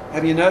Word.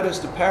 Have you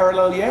noticed a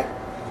parallel yet?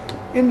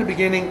 In the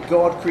beginning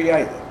God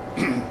created.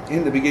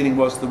 In the beginning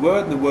was the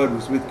Word, and the Word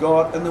was with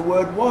God, and the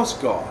Word was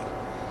God.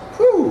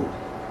 Whew!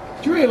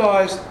 Do you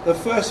realise the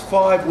first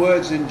 5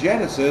 words in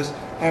Genesis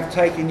have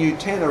taken you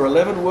 10 or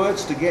 11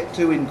 words to get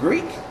to in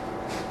Greek?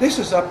 This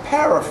is a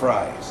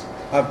paraphrase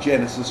of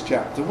Genesis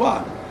chapter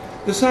 1.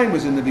 The same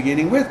was in the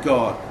beginning with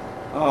God.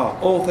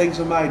 All things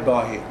are made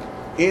by him.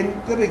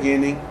 In the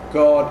beginning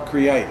God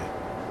created.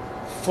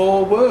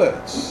 4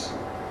 words.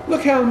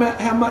 Look how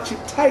much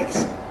it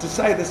takes to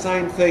say the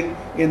same thing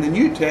in the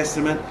New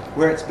Testament,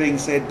 where it's being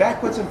said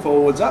backwards and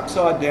forwards,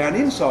 upside down,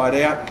 inside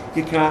out.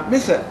 You can't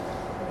miss it.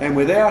 And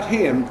without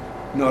him,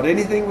 not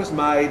anything was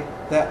made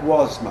that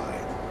was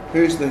made.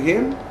 Who's the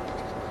him?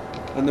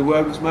 And the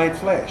Word was made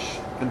flesh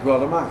and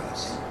dwelt among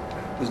us.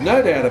 There's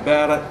no doubt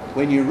about it.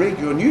 When you read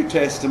your New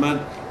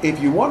Testament, if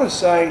you want to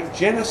say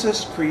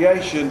Genesis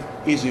creation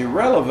is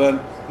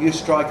irrelevant, you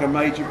strike a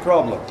major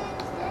problem.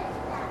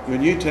 Your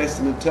New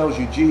Testament tells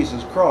you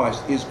Jesus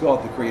Christ is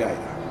God the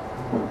Creator.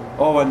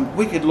 Oh, and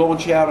we could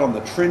launch out on the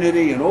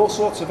Trinity and all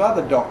sorts of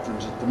other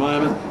doctrines at the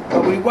moment,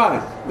 but we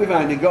won't. We've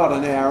only got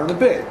an hour and a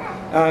bit.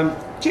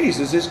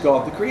 Jesus is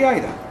God the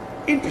Creator.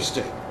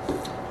 Interesting.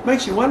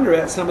 Makes you wonder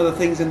about some of the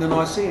things in the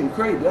Nicene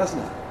Creed, doesn't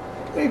it?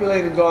 We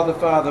believe in God the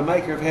Father,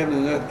 maker of heaven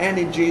and earth, and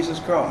in Jesus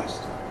Christ.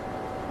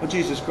 Well,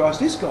 Jesus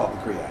Christ is God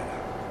the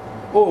Creator.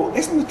 Oh,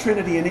 isn't the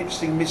Trinity an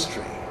interesting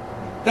mystery?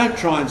 Don't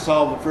try and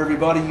solve it for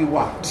everybody, you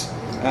won't.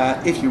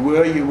 If you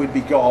were, you would be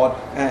God,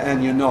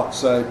 and you're not,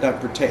 so don't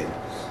pretend.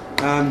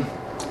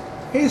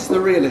 Here's the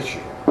real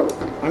issue.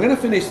 I'm going to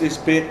finish this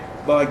bit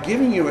by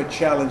giving you a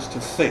challenge to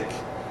think,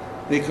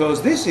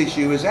 because this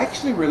issue is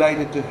actually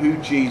related to who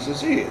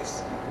Jesus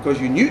is. Because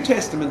your New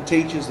Testament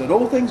teaches that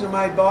all things are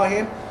made by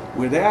him.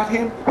 Without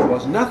him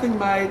was nothing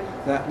made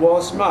that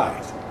was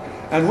made.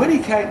 And when he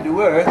came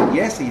to earth,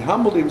 yes, he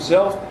humbled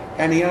himself,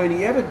 and he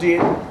only ever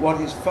did what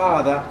his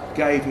Father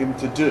gave him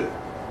to do.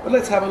 But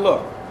let's have a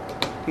look.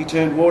 He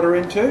turned water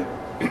into...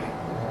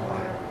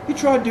 You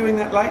tried doing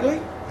that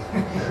lately?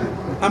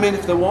 I mean,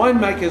 if the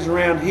winemakers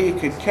around here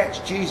could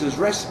catch Jesus'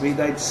 recipe,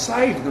 they'd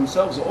save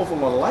themselves an awful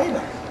lot of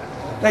labour.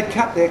 They'd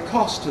cut their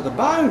costs to the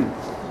bone.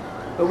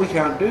 But we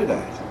can't do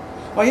that.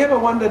 Have you ever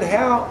wondered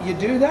how you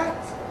do that?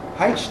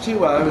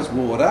 H2O is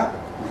water,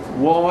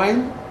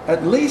 wine,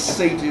 at least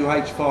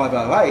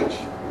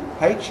C2H5OH.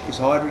 H is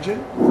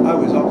hydrogen,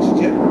 O is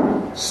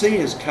oxygen, C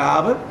is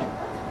carbon.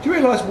 Do you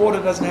realise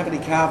water doesn't have any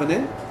carbon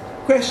in it?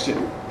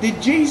 Question,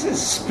 did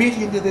Jesus spit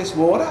into this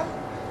water?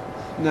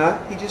 No,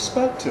 he just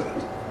spoke to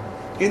it.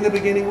 In the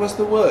beginning was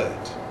the Word.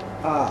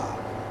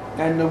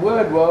 And the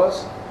Word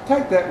was,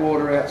 take that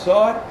water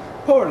outside,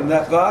 pour it in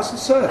that vase and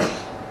serve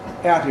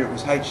it. Out here it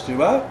was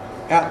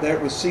H2O, out there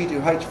it was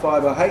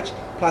C2H5OH,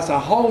 plus a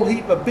whole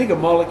heap of bigger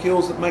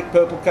molecules that make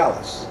purple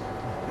colours.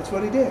 That's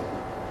what he did.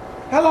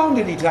 How long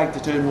did he take to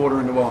turn water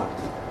into wine?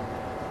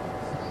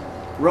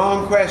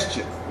 Wrong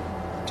question.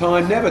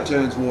 Time never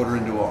turns water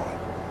into wine.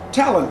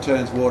 Talent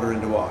turns water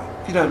into wine.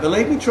 If you don't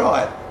believe me,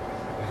 try it.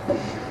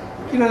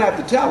 You don't have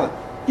the talent.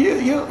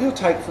 You'll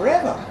take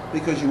forever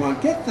because you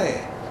won't get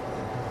there.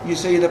 You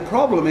see, the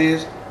problem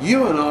is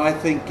you and I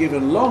think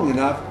given long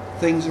enough,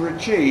 things are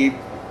achieved,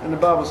 and the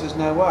Bible says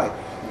no way.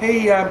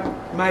 He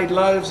made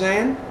loaves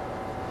and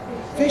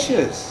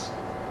fishes.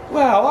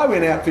 Well, I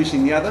went out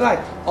fishing the other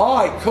day.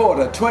 I caught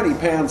a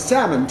 20-pound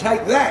salmon,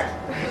 take that.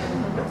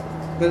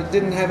 But it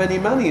didn't have any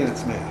money in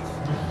its mouth.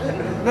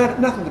 No,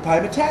 nothing to pay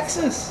my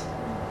taxes.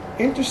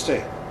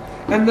 Interesting.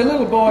 And the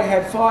little boy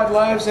had 5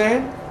 loaves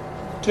and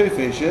 2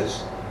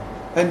 fishes.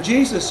 And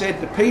Jesus said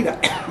to Peter,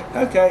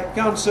 okay,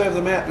 go and serve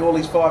them out to all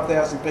these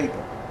 5,000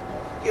 people.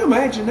 Can you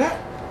imagine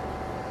that?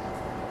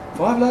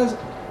 5 loaves,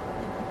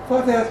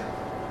 5,000.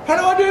 How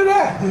do I do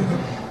that?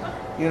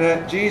 You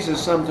know,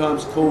 Jesus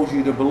sometimes calls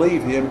you to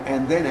believe him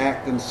and then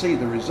act and see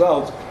the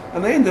results.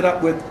 And they ended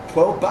up with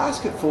 12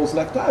 basketfuls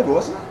left over,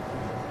 wasn't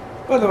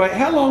it? By the way,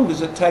 how long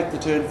does it take to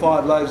turn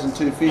 5 loaves and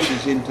 2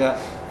 fishes into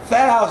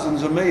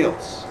thousands of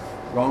meals?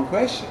 Wrong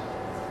question.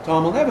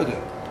 Time will never do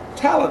it.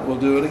 Talent will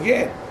do it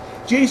again.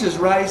 Jesus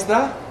raised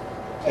the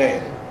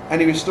dead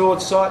and he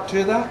restored sight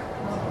to the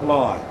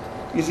blind.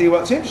 You see,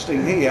 what's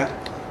interesting here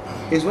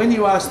is when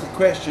you ask the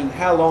question,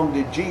 how long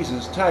did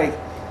Jesus take?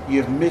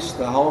 You've missed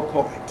the whole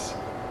point.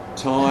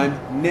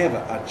 Time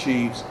never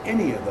achieves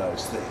any of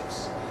those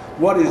things.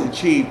 What is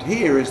achieved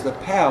here is the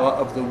power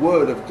of the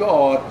Word of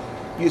God.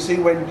 You see,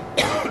 when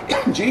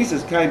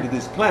Jesus came to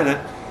this planet,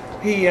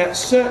 he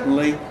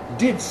certainly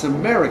did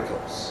some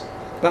miracles.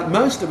 But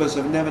most of us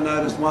have never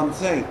noticed one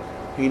thing.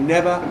 He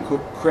never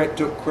took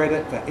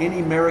credit for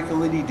any miracle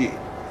that he did.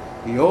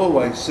 He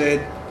always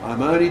said,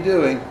 I'm only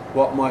doing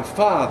what my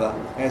Father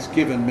has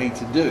given me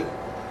to do.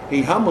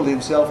 He humbled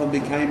himself and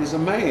became as a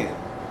man.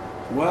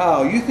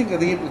 Wow, you think of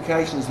the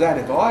implications that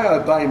if I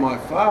obey my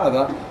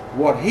Father,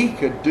 what he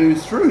could do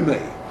through me.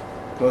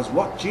 Because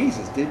what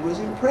Jesus did was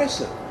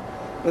impressive.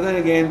 But then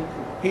again,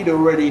 he'd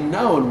already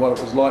known what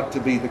it was like to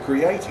be the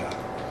Creator.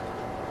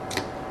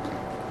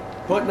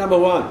 Point number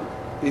 1,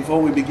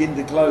 before we begin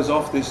to close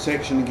off this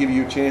section and give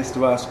you a chance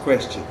to ask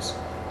questions.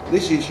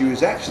 This issue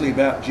is actually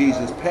about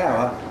Jesus'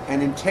 power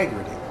and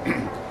integrity.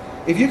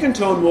 If you can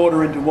turn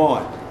water into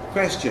wine,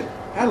 question,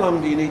 how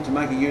long do you need to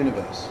make a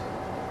universe?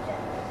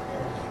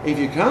 If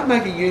you can't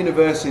make a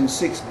universe in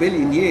 6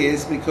 billion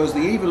years because the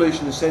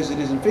evolutionist says it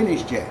isn't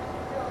finished yet,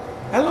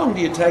 how long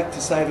do you take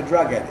to save a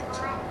drug addict?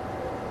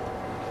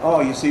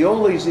 Oh, you see,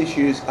 all these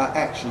issues are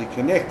actually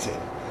connected.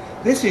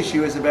 This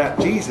issue is about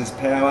Jesus'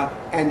 power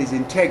and his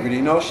integrity,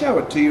 and I'll show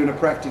it to you in a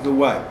practical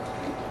way.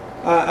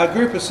 A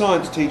group of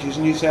science teachers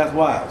in New South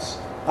Wales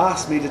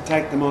asked me to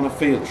take them on a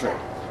field trip.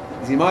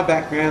 You see, my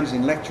background's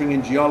in lecturing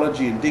in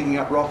geology and digging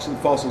up rocks and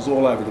fossils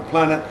all over the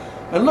planet,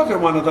 and look at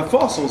one of the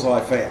fossils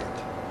I found.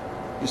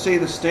 You see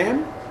the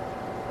stem?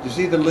 Do you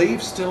see the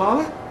leaves still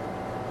on it?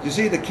 Do you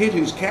see the kid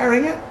who's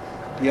carrying it?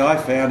 Yeah, I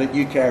found it,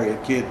 you carry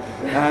it, kid.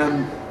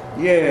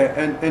 Yeah,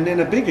 and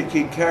then a bigger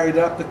kid carried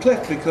up the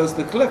cliff because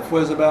the cliff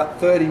was about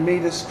 30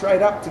 metres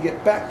straight up to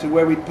get back to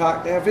where we'd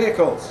parked our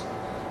vehicles.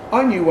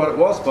 I knew what it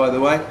was, by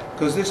the way,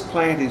 because this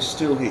plant is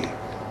still here.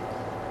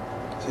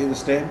 See the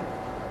stem?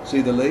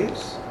 See the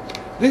leaves?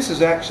 This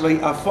is actually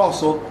a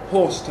fossil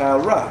horsetail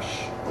rush.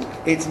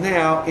 It's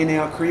now in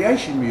our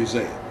creation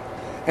museum.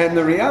 And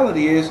the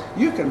reality is,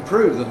 you can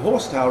prove that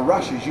horsetail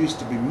rushes used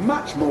to be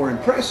much more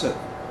impressive.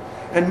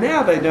 And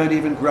now they don't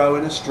even grow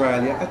in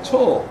Australia at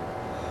all.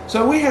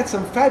 So we had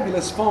some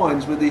fabulous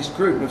finds with this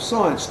group of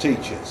science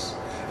teachers.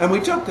 And we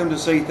took them to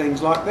see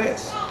things like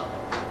this.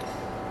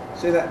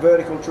 See that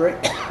vertical tree?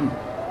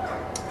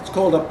 It's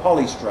called a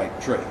polystrate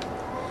tree.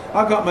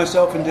 I got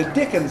myself into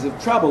dickens of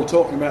trouble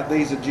talking about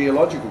these at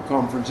geological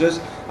conferences.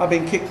 I've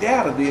been kicked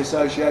out of the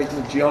Association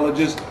of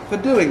Geologists for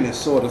doing this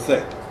sort of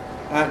thing.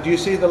 Do you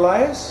see the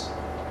layers?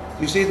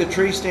 Do you see the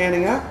tree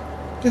standing up?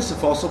 This is a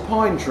fossil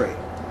pine tree.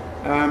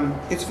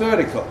 It's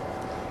vertical.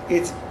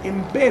 It's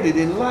embedded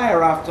in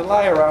layer after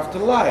layer after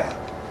layer.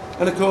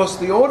 And of course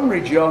the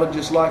ordinary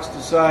geologist likes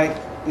to say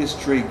this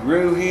tree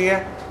grew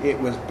here, it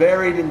was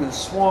buried in the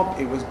swamp,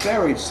 it was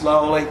buried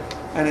slowly,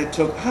 and it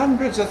took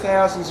hundreds of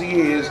thousands of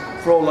years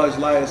for all those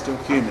layers to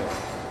accumulate.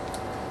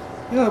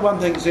 You know, the one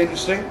thing that's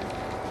interesting,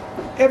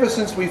 ever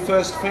since we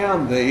first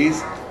found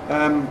these,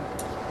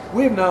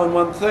 we've known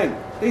one thing.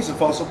 These are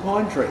fossil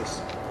pine trees.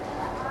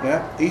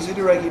 Yeah, easy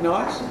to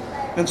recognise.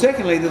 And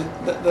secondly,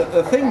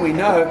 the thing we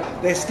know,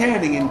 they're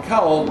standing in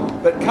coal,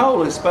 but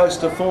coal is supposed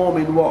to form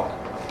in what?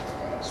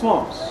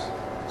 Swamps,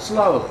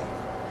 slowly.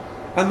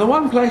 And the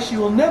one place you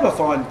will never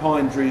find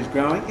pine trees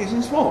growing is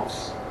in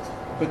swamps.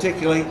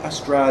 Particularly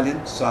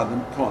Australian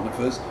southern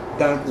conifers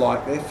don't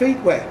like their feet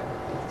wet.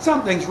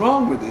 Something's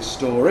wrong with this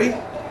story.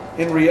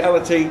 In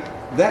reality,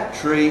 that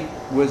tree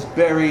was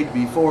buried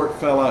before it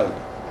fell over.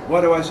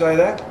 Why do I say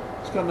that?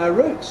 It's got no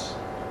roots.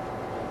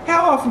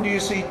 How often do you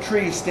see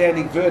trees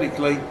standing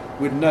vertically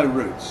with no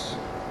roots?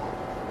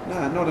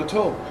 No, not at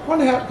all.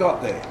 Wonder how it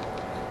got there.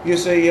 You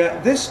see,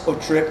 this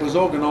trip was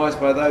organised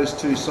by those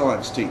two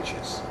science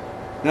teachers.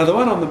 Now, the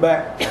one on the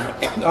back,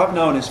 I've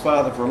known his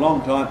father for a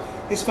long time.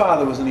 His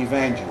father was an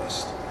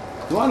evangelist.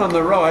 The one on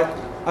the right,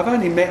 I've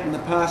only met in the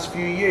past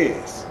few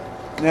years.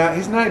 Now,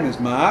 his name is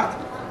Mark.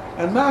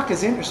 And Mark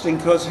is interesting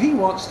because he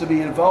wants to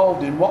be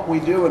involved in what we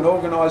do and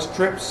organise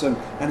trips and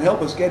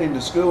help us get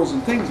into schools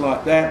and things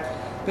like that.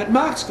 But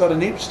Mark's got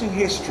an interesting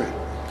history.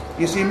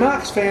 You see,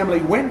 Mark's family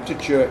went to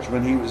church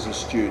when he was a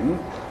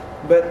student,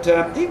 but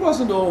he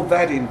wasn't all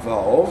that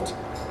involved,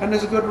 and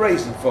there's a good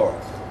reason for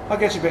it. I'll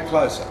get you a bit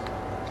closer.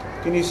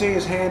 Can you see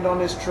his hand on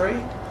this tree?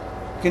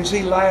 Can you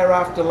see layer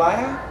after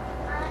layer?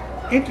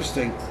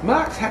 Interesting.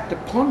 Mark's had to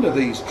ponder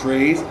these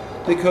trees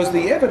because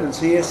the evidence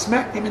here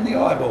smacked him in the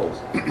eyeballs.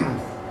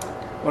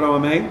 What do I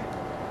mean?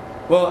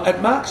 Well,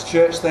 at Mark's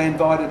church they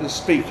invited a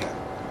speaker.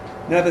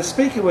 Now the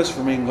speaker was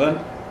from England,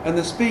 and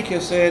the speaker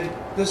said,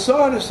 "The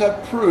scientists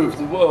have proved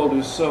the world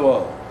is so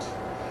old.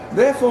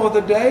 Therefore the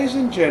days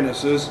in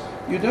Genesis,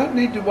 you don't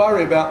need to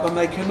worry about them,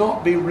 they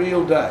cannot be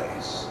real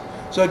days.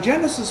 So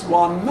Genesis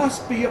 1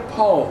 must be a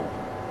poem.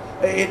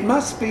 It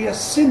must be a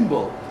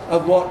symbol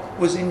of what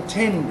was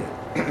intended."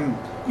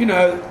 You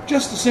know,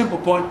 just a simple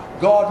point,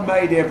 God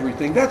made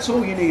everything. That's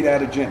all you need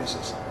out of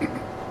Genesis.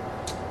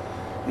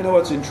 You know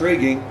what's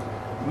intriguing?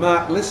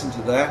 Mark listened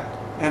to that,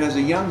 and as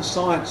a young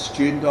science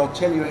student, I'll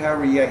tell you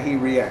how he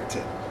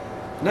reacted.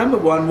 Number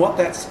one, what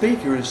that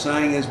speaker is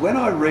saying is, when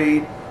I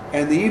read,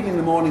 and the evening and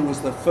the morning was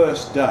the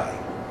first day,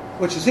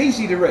 which is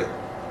easy to read.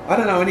 I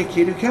don't know any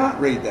kid who can't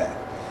read that.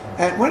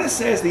 And when it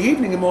says the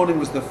evening and morning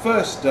was the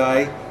first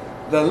day,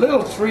 the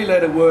little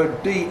three-letter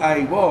word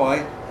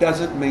D-A-Y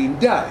doesn't mean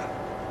day,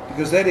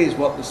 because that is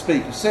what the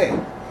speaker said.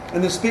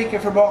 And the speaker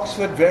from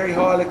Oxford, very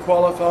highly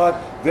qualified,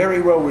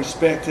 very well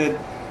respected,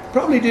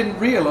 probably didn't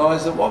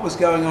realise that what was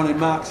going on in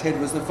Mark's head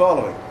was the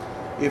following.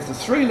 If the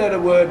three-letter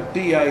word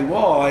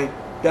D-A-Y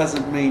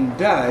doesn't mean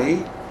day,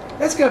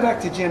 let's go back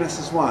to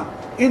Genesis 1.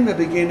 In the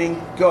beginning,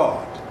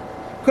 God.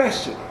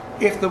 Question,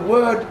 if the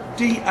word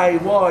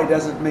D-A-Y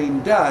doesn't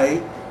mean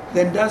day,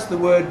 then does the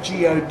word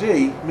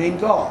G-O-D mean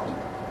God?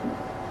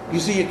 You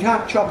see, you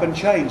can't chop and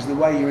change the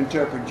way you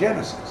interpret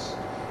Genesis.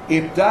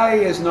 If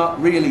day is not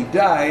really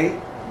day,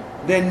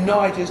 then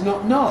night is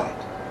not night.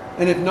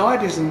 And if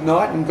night isn't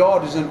night and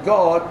God isn't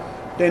God,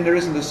 then there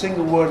isn't a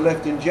single word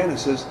left in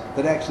Genesis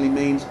that actually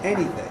means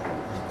anything.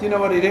 Do you know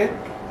what he did?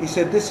 He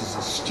said, this is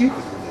a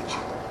stupid religion.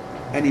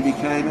 And he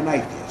became an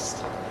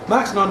atheist.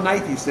 Mark's not an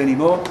atheist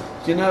anymore.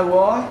 Do you know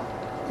why?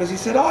 Because he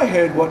said, I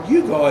heard what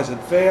you guys had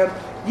found.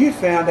 You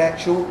found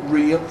actual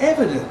real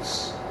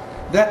evidence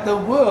that the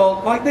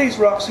world, like these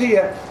rocks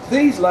here,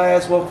 these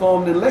layers were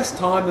formed in less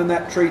time than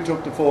that tree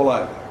took to fall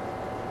over,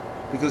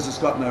 because it's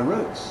got no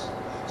roots.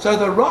 So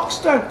the rocks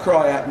don't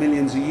cry out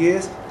millions of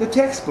years, the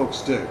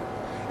textbooks do.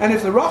 And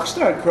if the rocks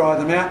don't cry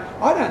them out,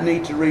 I don't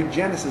need to read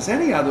Genesis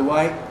any other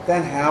way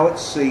than how it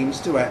seems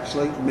to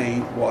actually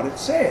mean what it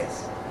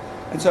says.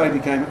 And so he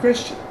became a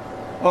Christian.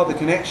 Oh, the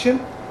connection?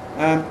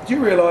 Do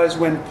you realise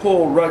when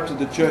Paul wrote to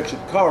the church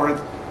at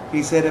Corinth,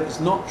 he said, if it's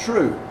not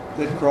true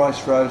that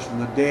Christ rose from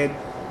the dead,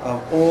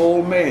 of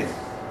all men,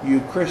 you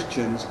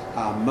Christians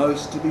are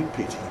most to be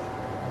pitied.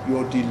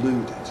 You're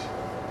deluded.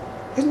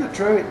 Isn't it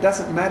true? It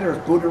doesn't matter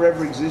if Buddha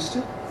ever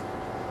existed.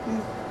 Yeah,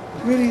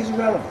 it really is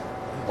irrelevant.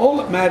 All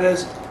that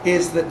matters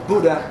is that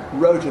Buddha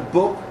wrote a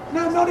book.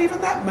 No, not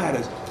even that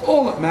matters.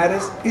 All that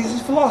matters is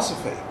his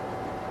philosophy.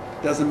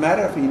 Doesn't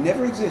matter if he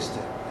never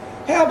existed.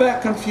 How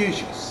about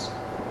Confucius?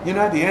 You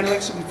know, the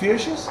analects of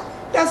Confucius?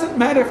 Doesn't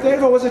matter if there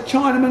ever was a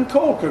Chinaman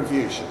called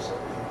Confucius.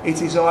 It's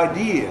his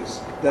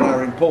ideas that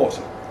are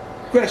important.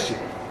 Question,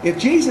 if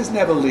Jesus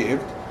never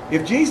lived,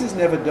 if Jesus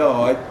never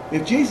died,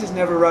 if Jesus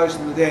never rose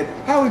from the dead,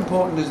 how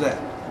important is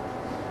that?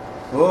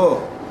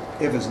 Oh,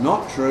 if it's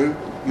not true,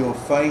 your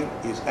faith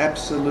is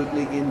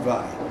absolutely in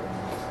vain.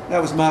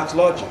 That was Mark's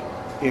logic.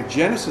 If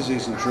Genesis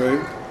isn't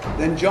true,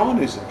 then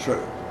John isn't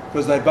true,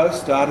 because they both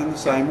start in the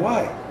same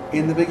way,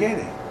 in the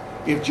beginning.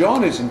 If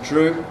John isn't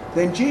true,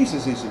 then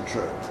Jesus isn't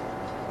true.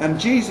 And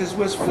Jesus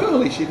was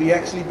foolish if he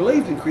actually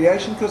believed in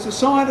creation, because the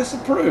scientists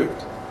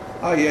approved.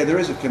 Oh yeah, there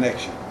is a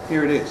connection.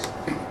 Here it is.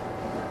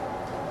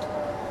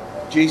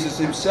 Jesus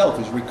himself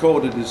is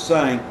recorded as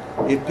saying,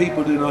 if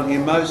people do not hear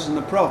Moses and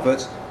the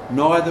prophets,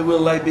 neither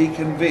will they be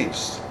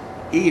convinced,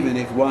 even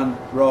if one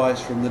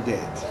rise from the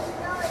dead.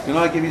 Can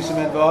I give you some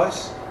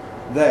advice?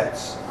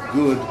 That's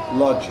good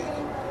logic.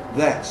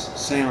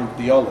 That's sound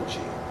theology.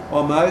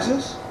 Or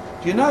Moses?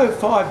 Do you know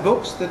 5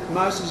 books that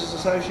Moses is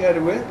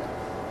associated with?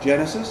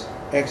 Genesis,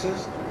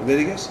 Exodus,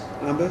 Leviticus,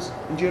 Numbers,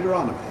 and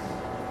Deuteronomy.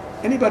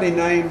 Anybody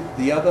name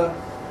the other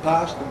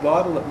part of the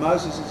Bible that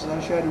Moses is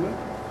associated with?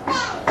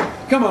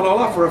 Come on, I'll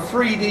offer a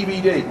free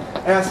DVD.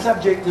 Our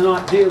subject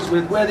tonight deals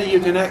with whether you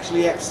can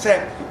actually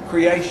accept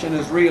creation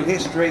as real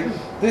history.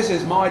 This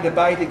is my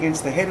debate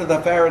against the head of the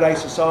Faraday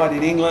Society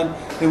in England,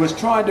 who was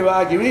trying to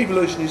argue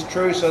evolution is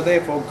true, so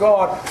therefore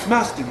God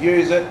must have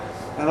used it.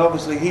 And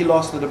obviously he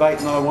lost the debate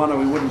and I won, or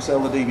we wouldn't sell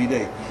the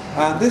DVD.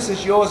 This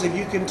is yours if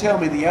you can tell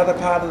me the other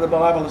part of the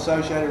Bible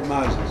associated with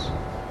Moses.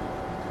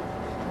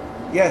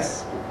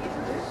 Yes?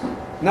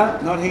 No,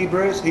 not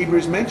Hebrews.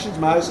 Hebrews mentions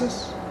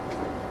Moses.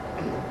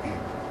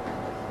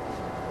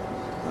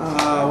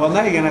 Well,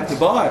 now you're going to have to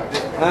buy it.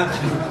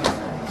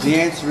 The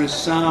answer is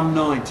Psalm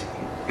 90.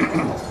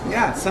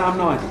 Yeah, Psalm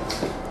 90.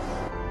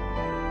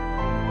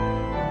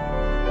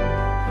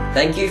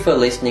 Thank you for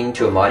listening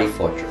to A Mighty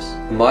Fortress.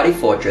 A Mighty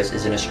Fortress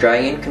is an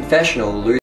Australian confessional Lutheran